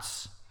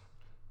shots.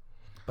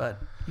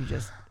 But you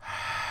just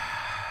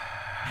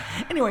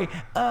anyway.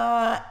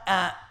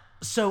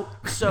 So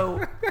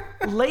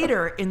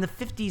later in the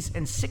 50s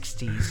and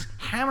 60s,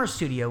 Hammer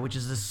Studio, which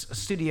is this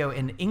studio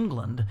in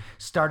England,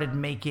 started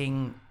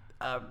making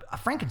a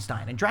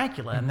Frankenstein and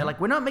Dracula. And they're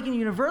like, we're not making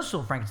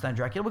Universal Frankenstein and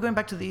Dracula. We're going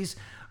back to these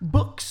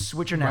books,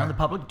 which are now in the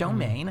public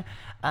domain.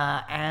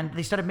 And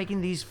they started making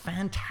these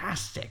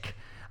fantastic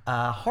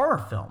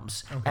horror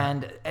films. Okay.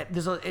 And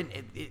there's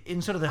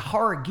in sort of the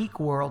horror geek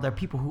world, there are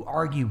people who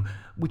argue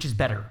which is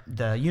better,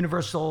 the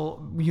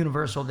Universal,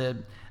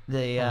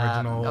 the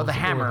originals the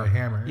Hammer, or the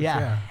Hammers,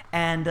 yeah.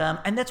 And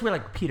that's where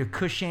like Peter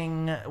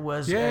Cushing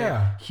was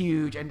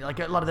huge, and like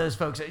a lot of those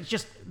folks. It's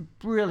just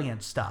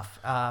brilliant stuff.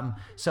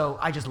 So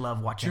I just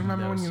love watching. Do you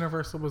remember those. when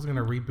Universal was going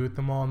to reboot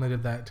them all and they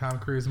did that Tom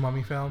Cruise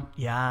mummy film?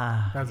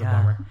 Yeah, That was a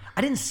bummer.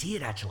 I didn't see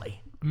it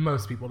actually.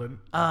 Most people didn't.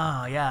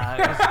 Oh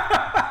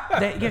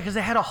yeah, because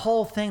they had a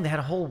whole thing. They had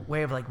a whole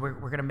way of like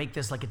we're gonna make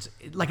this like it's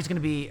gonna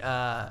be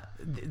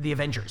the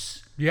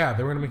Avengers. Yeah,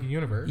 they were going to make a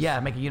universe. Yeah,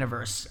 make a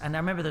universe. And I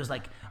remember there was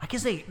like I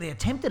guess they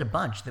attempted a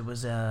bunch. There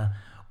was a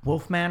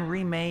Wolfman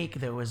remake.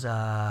 There was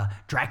a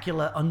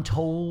Dracula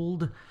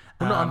Untold.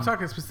 Well, no, I'm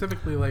talking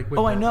specifically like. With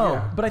I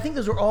know, but I think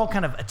those were all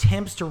kind of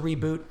attempts to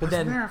reboot. But Wasn't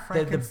then there a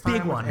Frankenstein the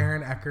big with one,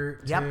 Aaron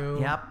Eckert too.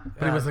 Yep.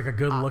 But it was like a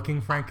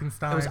good-looking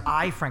Frankenstein. It was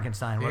I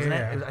Frankenstein, wasn't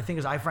Yeah. it? I think it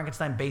was I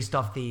Frankenstein based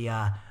off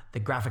the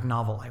graphic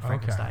novel I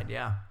Frankenstein.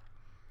 Yeah.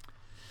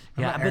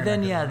 Yeah, not but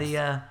then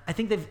Aaron I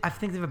think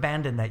they've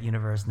abandoned that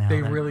universe now.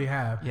 They really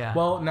have. Yeah.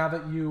 Well, now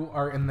that you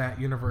are in that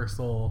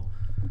Universal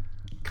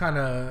kind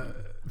of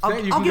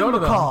I'll give them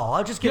a call.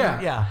 I'll just give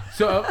them. Yeah.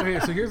 So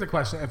here's a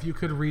question: if you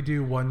could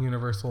redo one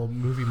Universal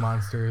movie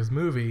monsters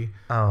movie,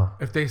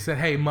 if they said,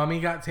 "Hey,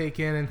 Mummy got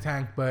taken and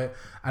tanked, but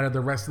out of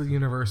the rest of the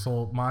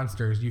Universal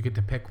monsters, you get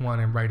to pick one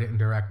and write it and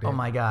direct it." Oh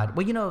my God!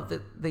 Well,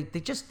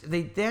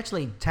 they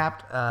actually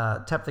tapped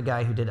the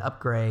guy who did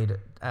Upgrade,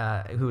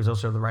 who was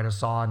also the writer of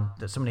Saw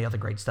and so many other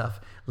great stuff.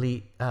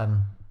 Lee,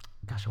 I'm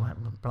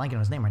blanking on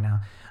his name right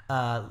now.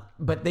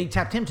 But they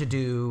tapped him to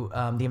do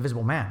the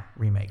Invisible Man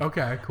remake.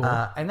 Okay, cool.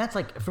 And that's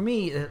like for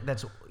me,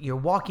 you're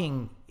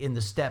walking in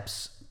the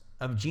steps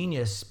of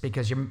genius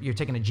because you're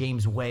taking a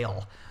James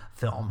Whale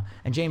film,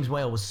 and James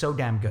Whale was so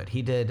damn good.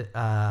 He did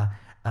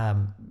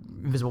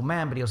Invisible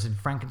Man, but he also did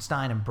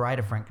Frankenstein and Bride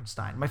of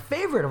Frankenstein. My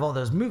favorite of all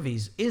those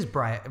movies is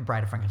Bride of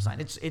Frankenstein.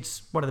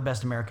 It's one of the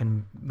best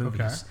American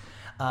movies.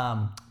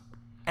 Okay.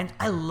 And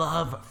I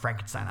love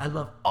Frankenstein. I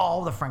love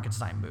all the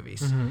Frankenstein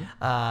movies.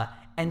 Mm-hmm.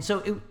 And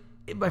so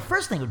my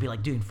first thing would be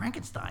like doing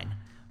Frankenstein,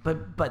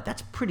 but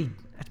that's pretty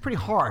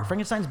hard.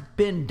 Frankenstein's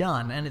been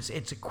done, and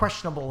it's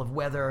questionable of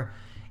whether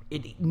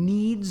it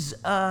needs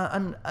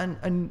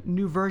a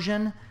new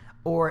version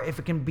or if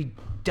it can be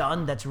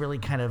done that's really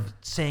kind of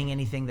saying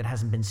anything that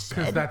hasn't been said.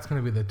 Because that's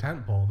going to be the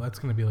tentpole. That's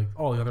going to be like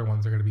all the other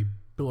ones are going to be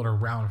built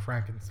around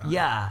Frankenstein.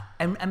 Yeah,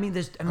 and I mean,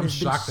 I'm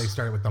shocked they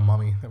started with the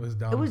Mummy. That was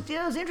dumb. It was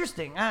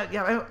interesting.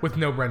 With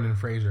no Brendan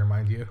Fraser,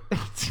 mind you.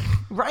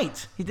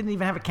 Right. He didn't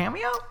even have a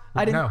cameo?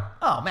 I didn't. No.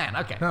 Oh man.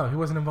 Okay. No, he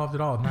wasn't involved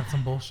at all. Not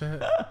some bullshit.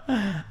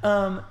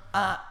 But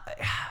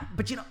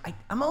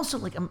I'm also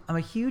like I'm a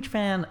huge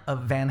fan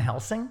of Van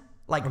Helsing,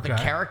 like the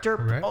character.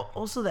 Right.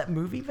 Also that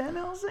movie Van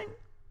Helsing.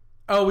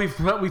 Oh, we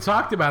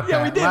talked about that.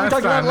 Yeah, we did. We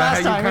talked about it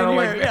last time. You kind of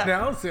like Van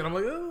Helsing. I'm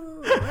like,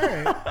 oh, all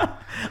right.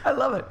 I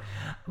love it.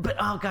 But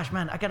oh gosh,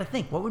 man, I gotta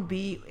think. What would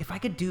be if I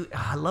could do?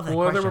 I love that.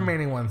 What are question. the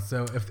remaining ones?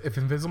 So if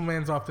Invisible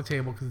Man's off the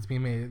table because it's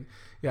being made,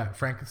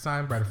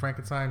 Frankenstein, Bride of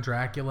Frankenstein,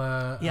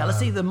 Dracula. Yeah, let's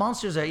see. The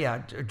monsters are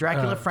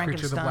Dracula, Frankenstein,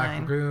 Creature of the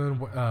Black Lagoon,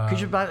 Creature of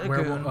the Black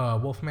Lagoon,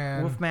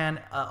 Wolfman. Wolfman.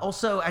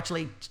 Also,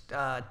 actually,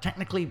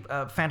 technically,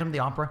 Phantom of the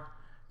Opera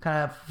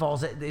kind of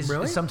falls.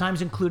 Is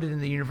sometimes included in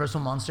the Universal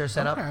Monster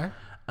setup. Okay.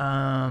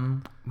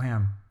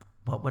 Man,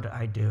 what would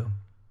I do?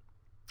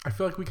 I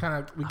feel like we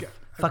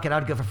fuck it.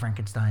 I'd go for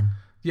Frankenstein.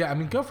 Yeah, I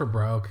mean, go for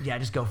broke. Yeah,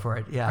 just go for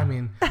it. Yeah. I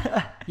mean,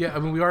 Yeah, I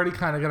mean, we already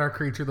kind of got our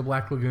Creature of the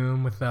Black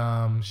Lagoon with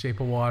Shape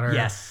of Water.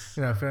 Yes.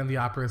 You know, Phantom of the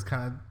Opera is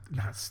kind of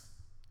not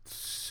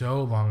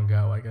so long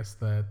ago, I guess,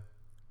 the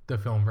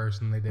film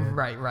version they did.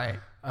 Right.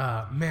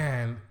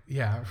 Man,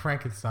 yeah,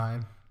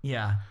 Frankenstein.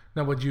 Yeah.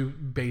 Now, would you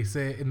base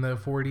it in the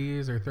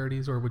 40s or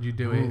 30s, or would you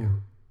do it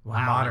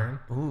modern?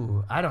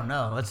 Ooh, I don't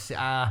know. Let's see. You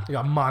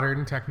got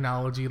modern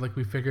technology, like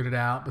we figured it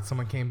out, but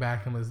someone came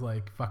back and was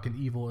like fucking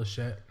evil as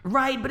shit.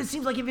 Right, but it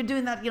seems like if you're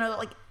doing that,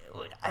 like,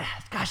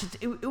 gosh,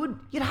 it would.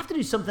 You'd have to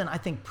do something, I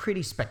think,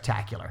 pretty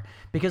spectacular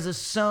because there's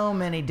so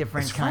many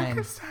different Is kinds.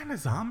 Frankenstein a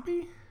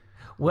zombie?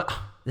 Well,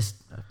 this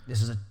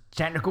is a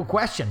technical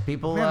question.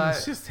 People, Man,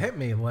 this just hit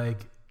me. Like,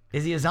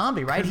 is he a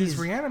zombie? Right, he's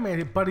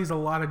reanimated, but he's a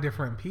lot of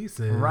different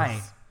pieces.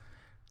 Right.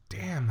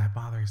 Damn, that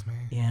bothers me.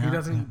 Yeah. He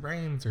doesn't eat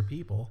brains or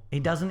people.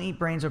 He doesn't eat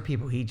brains or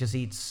people. He just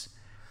eats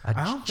I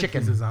don't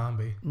chicken. think he's a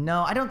zombie.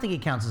 No, I don't think he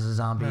counts as a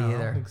zombie No, I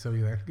either. don't think so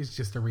either. He's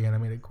just a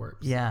reanimated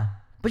corpse. Yeah.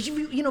 But if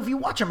you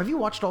watch them, have you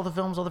watched all the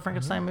films, all the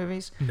Frankenstein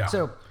movies? No.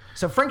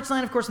 So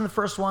Frankenstein, of course, in the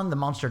first one, the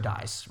monster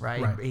dies,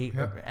 right? Right.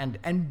 Yep.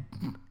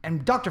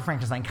 And Dr.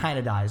 Frankenstein kind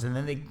of dies, and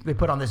then they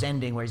put on this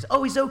ending where he's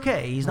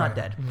okay, he's not Right.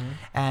 dead,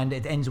 and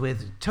it ends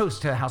with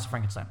toast to House of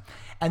Frankenstein.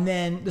 And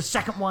then the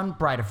second one,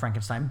 Bride of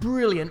Frankenstein,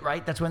 brilliant,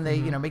 right? That's when they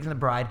make them the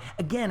bride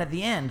again at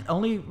the end.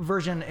 Only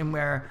version in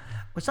where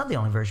it's not the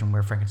only version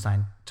where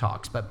Frankenstein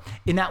talks, but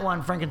in that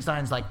one,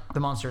 Frankenstein's like the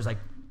monster is like,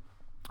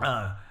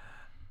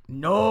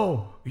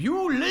 no,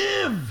 you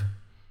live.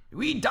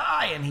 We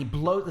die. And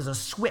there's a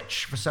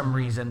switch for some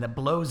reason that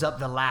blows up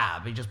the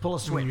lab. He just pull a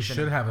switch. You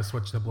should have a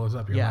switch that blows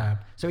up your Yeah. lab.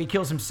 So he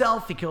kills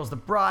himself, he kills the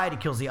bride, he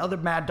kills the other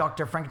mad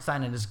doctor.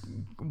 Frankenstein and his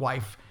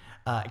wife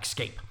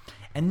escape.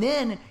 And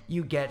then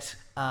you get,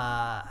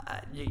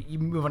 you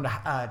move on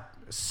to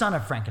Son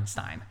of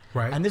Frankenstein.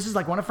 Right. And this is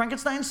like one of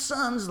Frankenstein's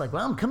sons, like,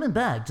 well, I'm coming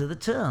back to the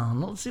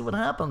town. Let's see what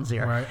happens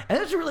here. Right. And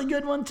it's a really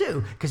good one,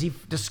 too, because he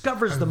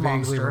discovers the vaguely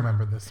monster.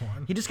 remember this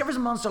one. He discovers a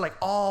monster like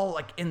all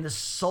like in the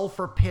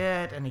sulfur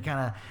pit, and he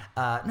kind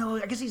of no,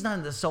 I guess he's not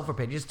in the sulfur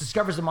pit. He just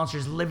discovers the monster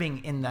is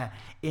living in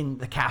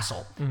the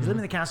castle. He's living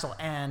in the castle,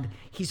 and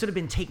he's sort of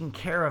been taken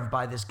care of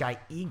by this guy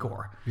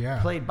Igor,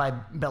 played by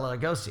Bela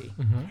Lugosi.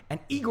 And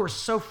Igor's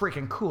so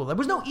freaking cool. There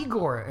was no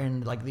Igor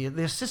in like the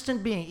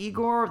assistant being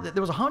Igor. There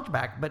was a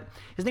hunchback, but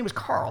his name was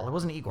Carl. It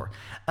wasn't Igor.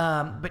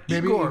 But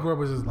Maybe Igor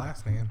was his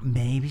last name.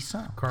 maybe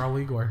so. Carl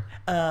Igor.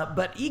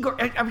 But Igor,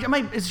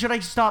 should I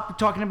stop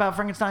talking about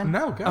Frankenstein?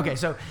 No, go. Okay,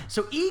 so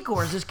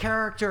Igor is this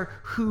character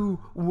who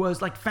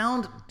was like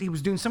found, he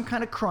was doing some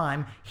kind of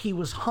crime. He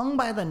was hung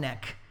by the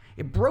neck.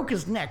 It broke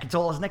his neck.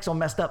 His neck's all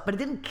messed up, but it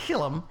didn't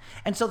kill him.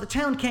 And so the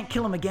town can't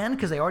kill him again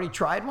because they already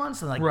tried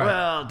once. And like, Right.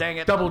 well, dang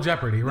it. Double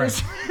jeopardy,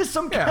 right? There's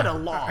some kind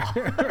of law.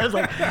 It's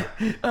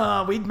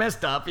like, we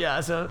messed up.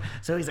 Yeah. So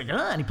he's like,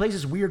 and he plays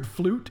this weird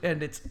flute,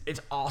 and it's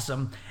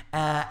awesome.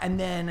 And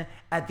then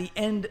at the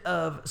end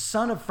of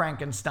Son of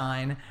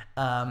Frankenstein,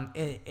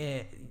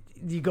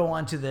 you go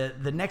on to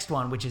the next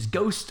one, which is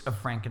Ghost of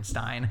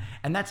Frankenstein.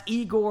 And that's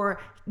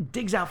Igor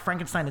digs out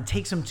Frankenstein and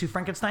takes him to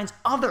Frankenstein's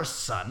other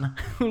son,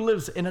 who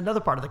lives in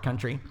another part of the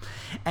country.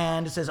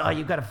 And it says, oh,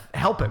 you got to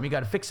help him. You got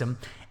to fix him.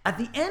 At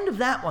the end of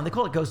that one, they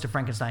call it Ghost of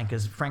Frankenstein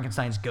because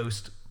Frankenstein's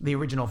ghost, the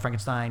original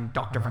Frankenstein,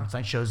 Dr.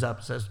 Frankenstein, shows up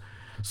and says,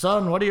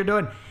 son, what are you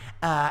doing?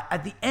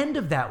 At the end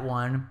of that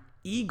one,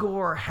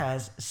 Igor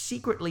has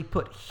secretly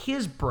put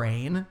his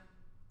brain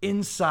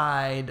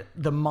inside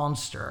the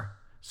monster.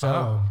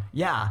 So,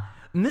 yeah.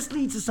 And this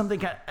leads to something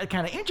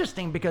kind of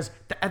interesting because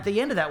at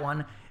the end of that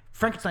one,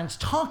 Frankenstein's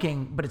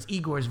talking, but it's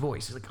Igor's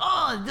voice. He's like,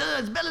 oh,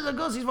 it's Bela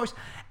Lugosi's voice.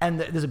 And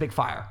there's a big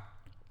fire.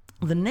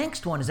 The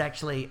next one is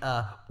actually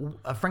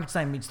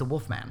Frankenstein meets the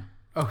Wolfman.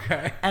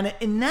 Okay. And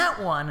in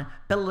that one,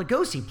 Bela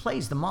Lugosi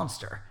plays the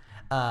monster.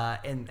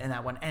 In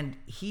that one, and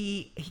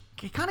he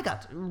kind of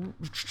got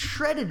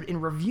shredded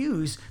in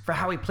reviews for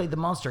how he played the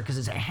monster because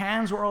his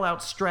hands were all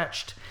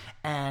outstretched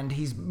and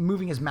he's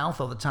moving his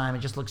mouth all the time. It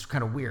just looks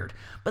kind of weird.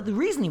 But the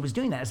reason he was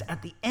doing that is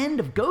at the end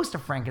of Ghost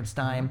of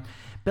Frankenstein,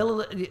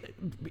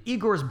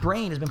 Igor's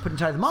brain has been put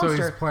inside the monster.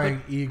 So he's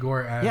playing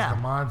Igor as the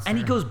monster, and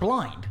he goes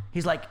blind.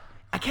 He's like,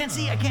 I can't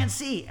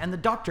see. And the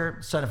doctor,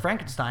 son of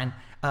Frankenstein,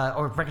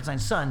 or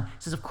Frankenstein's son,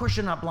 says, of course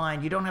you're not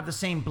blind. You don't have the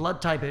same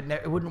blood type.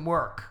 It wouldn't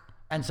work.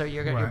 And so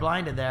you're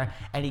blinded there.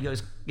 And he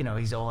goes,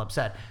 he's all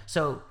upset.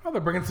 So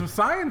they're bringing some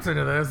science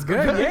into this.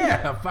 Good,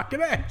 yeah,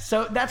 fucking A.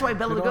 So that's why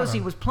Bela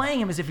Lugosi was playing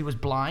him as if he was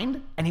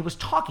blind, and he was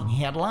talking.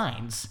 He had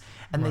lines.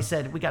 And they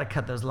said, we got to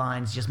cut those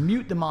lines. Just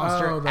mute the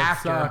monster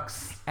after.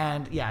 Sucks.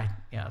 And yeah,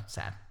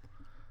 sad.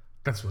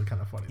 That's really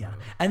kind of funny. Yeah.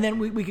 And then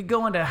we could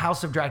go into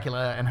House of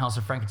Dracula and House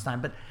of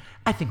Frankenstein, but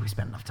I think we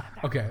spent enough time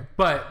there. Okay,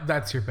 but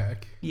that's your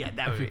pick. Yeah,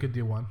 that would if you be- could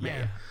do one. Yeah.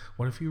 Man,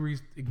 what if you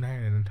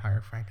reignited an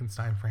entire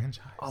Frankenstein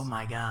franchise? Oh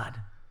my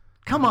God.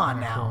 Come on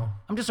Kinda now. cool.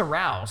 I'm just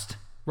aroused.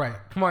 Right.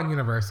 Come on,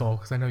 Universal,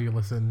 because I know you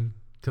listen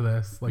to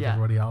this like Yeah.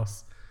 everybody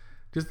else.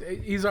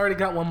 he's already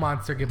got one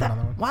monster. Give him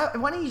another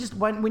one. Why don't you just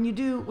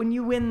when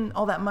you win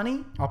all that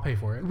money? I'll pay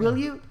for it. Will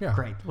you? Yeah.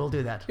 Great. We'll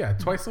do that. Yeah,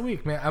 twice a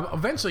week, man. I'm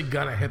eventually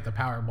gonna hit the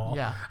Powerball.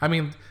 Yeah. I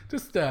mean,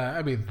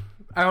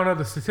 I don't know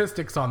the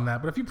statistics on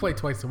that, but if you play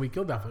twice a week,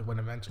 you'll definitely win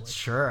eventually.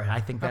 Sure,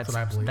 I think That's what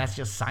I believe. that's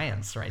just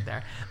science right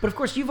there. But of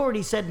course, you've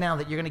already said now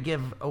that you're going to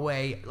give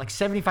away like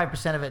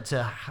 75% of it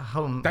to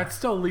home. That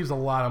still leaves a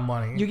lot of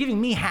money. You're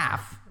giving me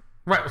half,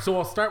 Right, so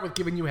I'll start with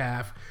giving you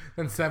half,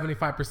 then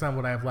 75% of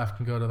what I have left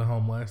can go to the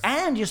homeless.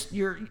 and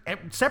you're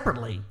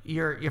separately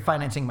you're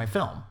financing my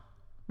film.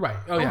 Right.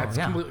 Oh, yeah, it's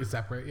yeah. completely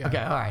separate. Yeah. Okay,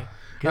 all right.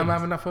 I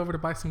have enough over to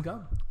buy some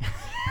gum.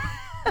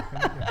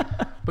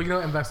 But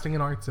investing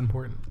in art's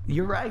important.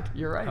 You're right.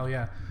 You're right. Oh,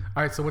 yeah.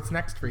 All right, so what's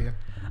next for you?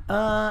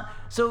 I'm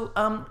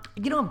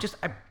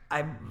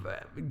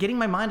getting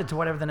my mind into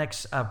whatever the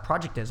next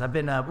project is. I've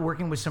been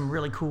working with some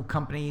really cool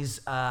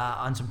companies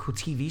on some cool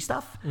TV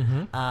stuff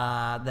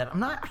that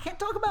I can't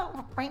talk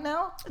about right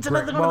now. It's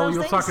another one of those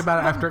you'll things. talk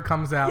about it after it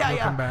comes out. Yeah, We'll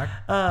yeah. come back.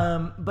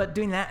 But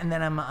doing that, and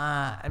then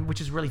I'm,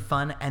 which is really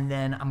fun, and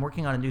then I'm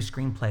working on a new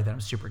screenplay that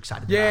I'm super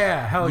excited about.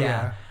 Yeah, hell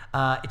yeah.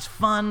 It's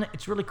fun.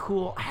 It's really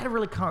cool. I had a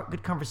really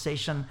good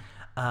conversation.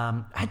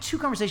 I had two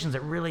conversations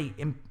that really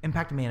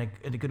impacted me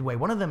in a good way.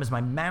 One of them is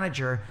my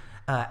manager,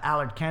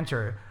 Allard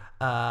Cantor.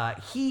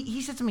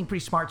 He said something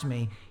pretty smart to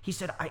me. He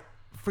said,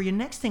 for your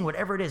next thing,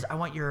 whatever it is, I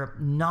want your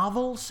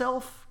novel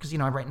self, because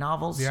I write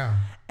novels, Yeah.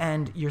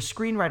 and your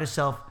screenwriter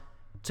self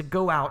to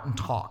go out and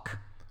talk,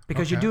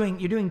 because Okay.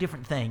 you're doing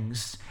different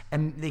things,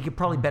 and they could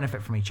probably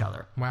benefit from each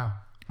other. Wow.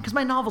 Because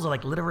my novels are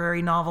like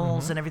literary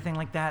novels and everything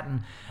like that,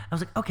 and I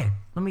was like, okay,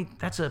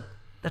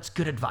 that's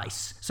good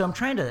advice. So I'm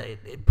trying to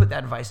put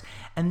that advice.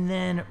 And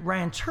then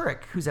Ryan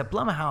Turek, who's at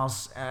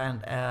Blumhouse,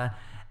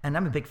 and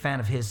I'm a big fan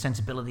of his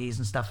sensibilities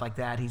and stuff like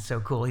that. He's so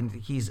cool.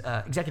 He's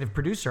executive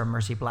producer of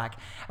Mercy Black.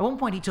 At one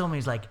point, he told me,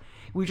 he's like,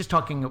 we were just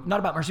talking, not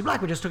about Mercy Black,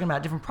 we were just talking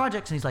about different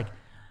projects, and he's like,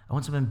 I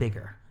want something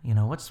bigger.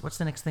 What's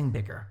the next thing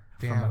bigger?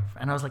 Damn.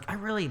 And I was like, I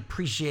really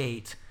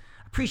appreciate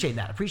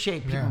that.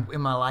 Appreciate people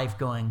in my life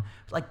going,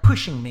 like,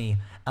 pushing me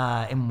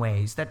in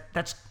ways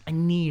that's I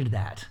need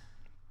that.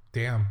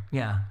 Damn.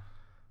 Yeah.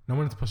 No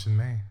one's pushing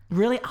me.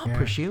 Really? I'll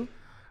push you.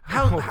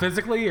 How?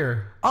 Physically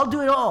or? I'll do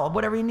it all,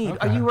 whatever you need.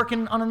 Okay. Are you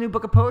working on a new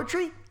book of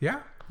poetry? Yeah.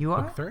 You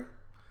are? Book 3.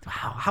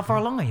 Wow. How far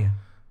along are you?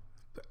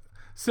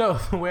 So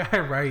the way I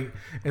write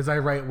is I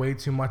write way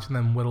too much and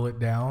then whittle it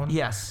down.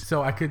 Yes.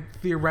 So I could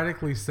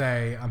theoretically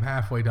say I'm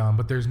halfway done,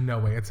 but there's no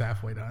way it's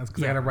halfway done. It's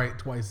because I Yeah. got to write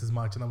twice as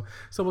much.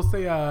 So we'll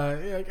say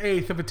like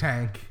eighth of a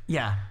tank.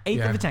 Yeah. Eighth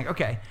Yeah. of the tank.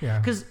 Okay. Yeah.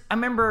 Because I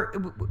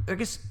remember, I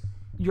guess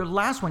your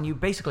last one, you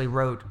basically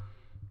wrote,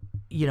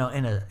 in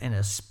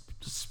a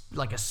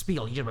like a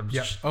spiel. You just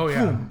Yeah. Oh,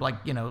 yeah. boom,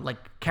 like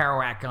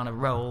Kerouac on a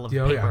roll of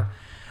Yeah, oh, paper.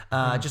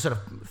 Just sort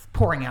of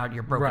pouring out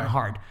your broken Right.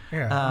 heart.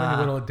 Yeah. And then you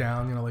whittle it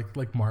down,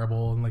 like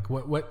marble, and like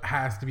what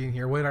has to be in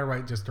here. What did I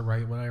write just to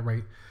write? What did I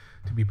write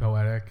to be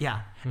poetic?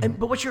 Yeah. Mm-hmm.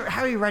 But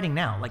how are you writing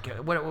now? Like,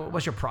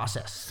 what's your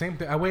process? Same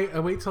thing. I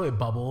wait till it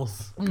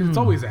bubbles because it's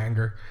always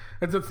anger.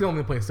 That's the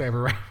only place I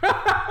ever write.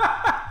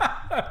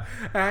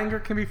 Anger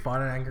can be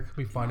fun and anger can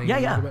be funny. Yeah,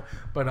 yeah.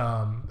 But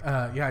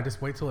I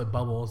just wait till it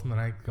bubbles and then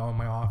I go in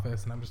my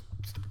office and I'm just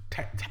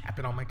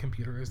tapping on my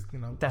computers.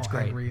 That's all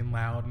great. angry and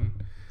loud and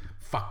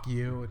fuck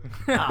you.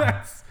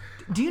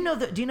 Do you know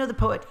the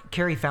poet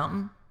Carrie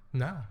Fountain?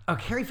 No. Oh,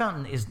 Carrie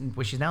Fountain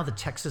she's now the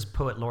Texas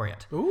Poet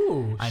Laureate.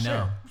 Ooh, I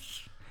know.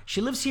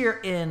 She lives here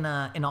in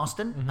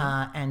Austin,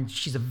 Mm-hmm. and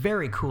she's a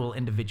very cool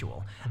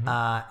individual,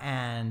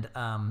 and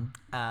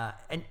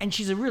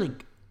she's a really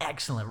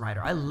excellent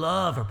writer. I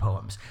love her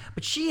poems,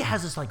 but she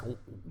has this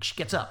she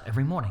gets up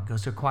every morning,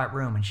 goes to a quiet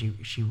room, and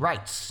she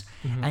writes,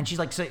 and she's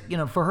like, so,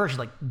 for her, she's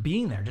like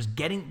being there, just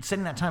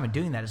setting that time and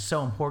doing that is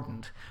so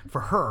important for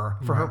her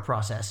her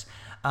process,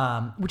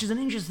 which is an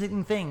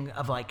interesting thing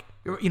of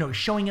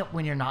showing up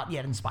when you're not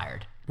yet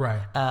inspired.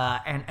 Right.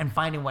 And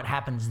finding what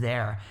happens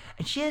there.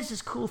 And she has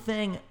this cool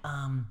thing.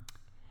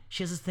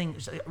 She has this thing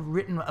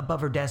written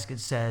above her desk. It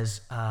says,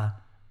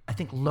 I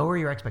think, lower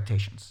your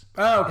expectations.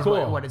 Oh, is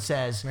cool. What it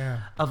says. Yeah.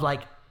 Of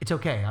it's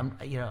okay.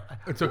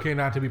 It's okay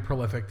not to be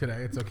prolific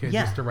today. It's okay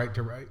Yeah. just to write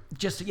to write.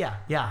 Yeah.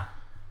 Yeah.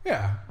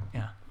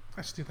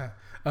 I should do that.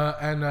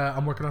 And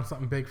I'm working on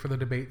something big for the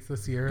debates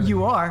this year.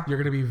 You are? You're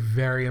going to be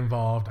very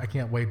involved. I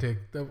can't wait to.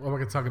 We're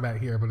going to talk about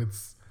it here, but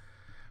it's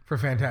for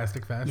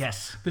Fantastic Fest.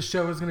 Yes. The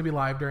show is going to be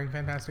live during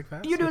Fantastic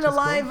Fest. You're doing which a is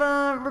cool.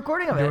 live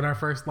recording of Doing it. our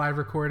first live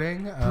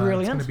recording. It's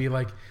Brilliant. going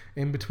to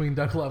be in between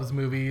Doug Love's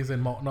movies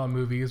and Molten On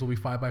movies. We'll be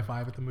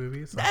 5x5 at the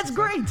movies. So That's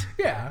great.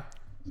 Yeah.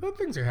 So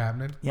things are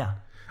happening. Yeah.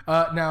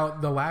 Now,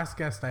 the last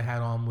guest I had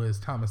on was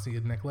Thomas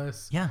Ian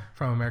Nicholas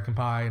from American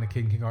Pie and A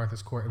King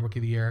Arthur's Court and Rookie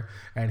of the Year.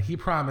 And he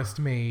promised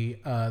me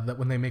that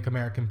when they make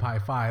American Pie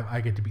 5, I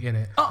get to be in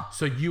it. Oh.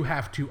 So you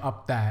have to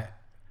up that.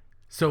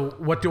 So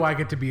what do I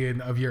get to be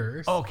in of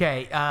yours?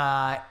 Okay.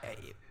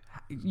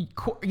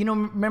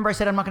 Remember I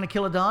said I'm not going to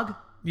kill a dog?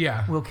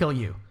 Yeah. We'll kill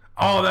you.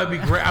 Oh, that'd be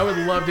great. I would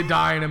love to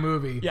die in a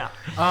movie. Yeah.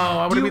 Oh,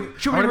 I would be.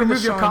 Should we I wanna be the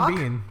remove your Sean cock?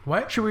 Bean.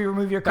 What? Should we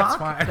remove your That's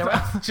cock? fine.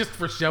 That's just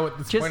for show at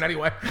this point,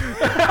 anyway.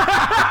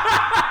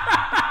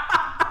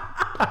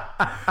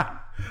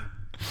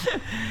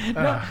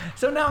 No.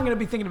 So now I'm going to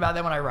be thinking about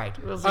that when I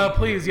write. We'll see.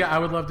 Please, yeah, I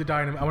would love to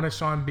die in a. I want to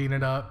Sean Bean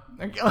it up.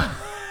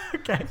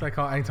 Okay. It's like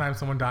anytime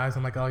someone dies,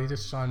 I'm like, oh, you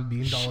just Sean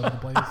Beaned all over the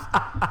place.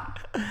 I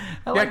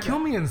Yeah, like kill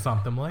me in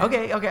something, Blake.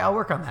 that. Okay, I'll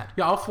work on that.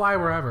 Yeah, I'll fly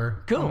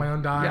wherever. Cool. On my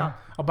own dime. Yeah.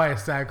 I'll buy a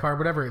SAG card,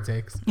 whatever it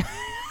takes.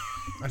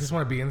 I just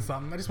want to be in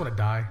something. I just want to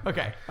die.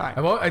 Okay, all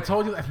right. I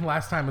told you that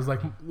last time was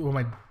like one of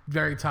my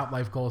very top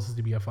life goals is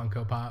to be a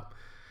Funko Pop.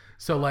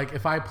 So like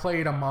if I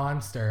played a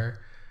monster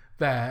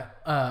that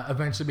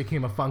eventually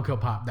became a Funko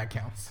Pop, that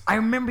counts. I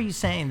remember you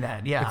saying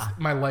that. Yeah. It's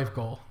my life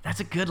goal.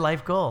 That's a good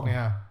life goal.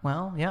 Yeah.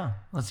 Well, yeah.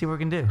 Let's see what we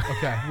can do.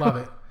 Okay, love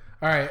it.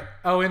 All right.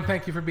 Owen,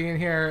 thank you for being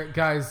here.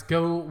 Guys,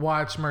 go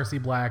watch Mercy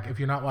Black. If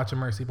you're not watching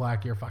Mercy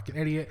Black, you're a fucking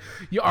idiot.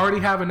 You already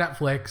have a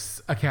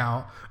Netflix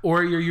account,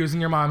 or you're using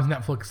your mom's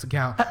Netflix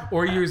account,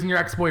 or you're using your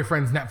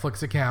ex-boyfriend's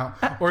Netflix account,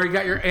 or you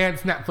got your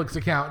aunt's Netflix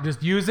account.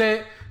 Just use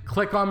it.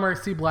 Click on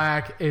Mercy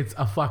Black. It's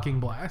a fucking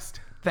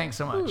blast. Thanks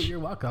so much. Ooh, you're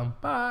welcome.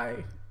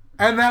 Bye.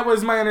 And that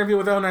was my interview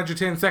with Owen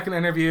Edgerton, second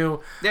interview.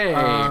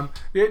 Yay.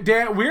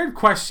 Dan, weird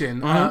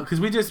question,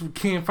 because we just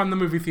came from the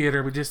movie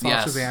theater. We just saw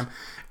Yes. Shazam.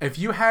 If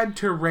you had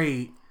to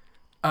rate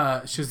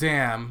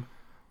Shazam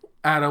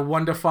at a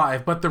 1 to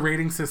 5, but the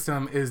rating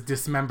system is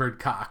dismembered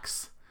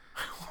cocks.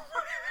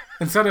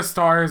 Instead of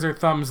stars or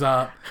thumbs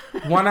up,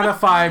 1 out of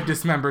 5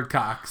 dismembered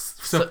cocks.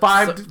 So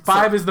five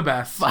is the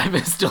best. 5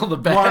 is still the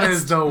best. 1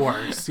 is the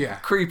worst. Yeah.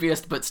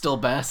 Creepiest, but still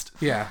best.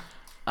 Yeah.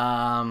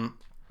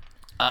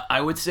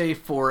 I would say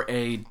for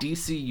a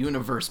DC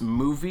Universe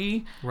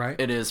movie, Right.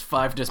 it is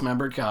 5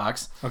 dismembered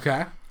cocks.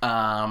 Okay.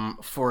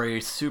 For a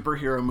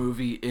superhero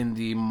movie in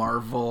the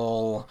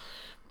Marvel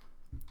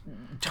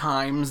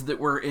times that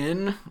we're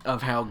in,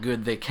 of how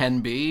good they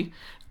can be,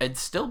 it'd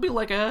still be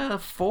like a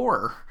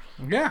 4.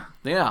 Yeah.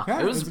 Yeah,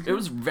 Yeah, it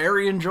was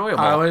very enjoyable.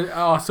 I would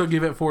also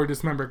give it 4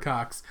 dismembered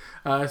cocks.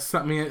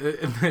 Something in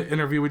the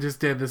interview we just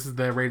did. This is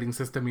the rating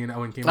system me and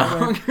Owen came up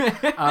with.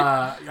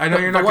 I know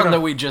you're the not one gonna,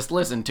 that we just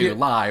listened to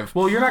live.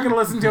 Well, you're not going to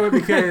listen to it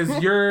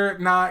because you're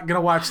not going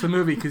to watch the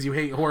movie because you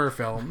hate horror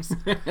films.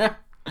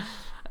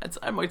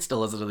 I might still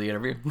listen to the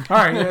interview. All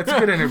right, yeah, it's a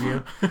good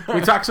interview.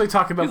 We actually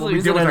talk about what we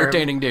He's do an with our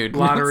entertaining dude.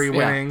 lottery Yeah.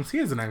 winnings. He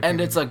is an entertaining.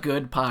 And it's a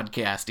good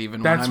podcast,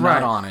 even That's when I'm right.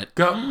 not on it.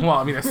 Well,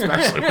 I mean,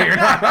 especially when you're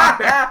not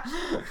on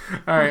it.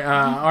 All right,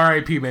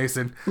 R.I.P.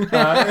 Mason. All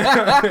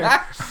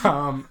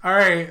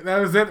right, that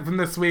was it from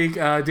this week.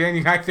 Dan,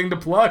 you got anything to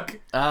plug?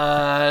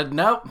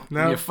 Nope.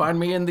 Nope. You find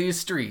me in these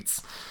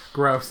streets.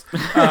 Gross.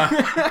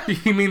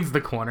 He means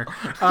the corner.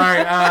 All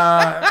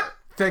right.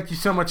 Thank you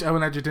so much,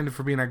 Owen Edgerton,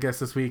 for being our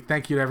guest this week.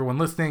 Thank you to everyone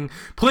listening.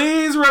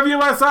 Please review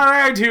us on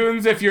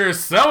iTunes if you're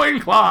so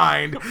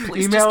inclined.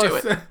 Please just do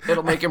it.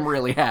 It'll make him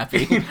really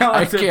happy. Email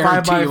I us at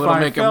guarantee you it'll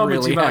make him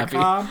really happy.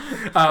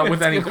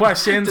 with any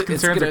questions, it's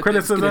concerns, gonna- or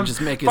criticism. it's gonna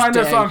just make his Find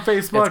us day. on It's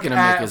Facebook gonna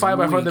at make his 5x5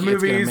 The week.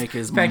 It's gonna Movies. make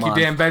his Thank you, month.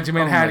 Dan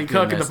Benjamin, Oh my Hattie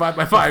Cook, and the goodness.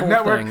 5x5 The whole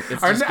Network. thing,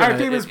 it's Our just gonna-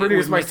 team is it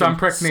produced would by make some him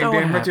prick named so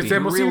Dan happy.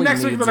 Richardson. We'll He see you really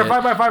next week needs with our it.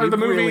 5x5 He of the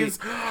really- Movies.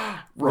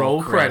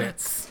 Roll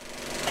credits.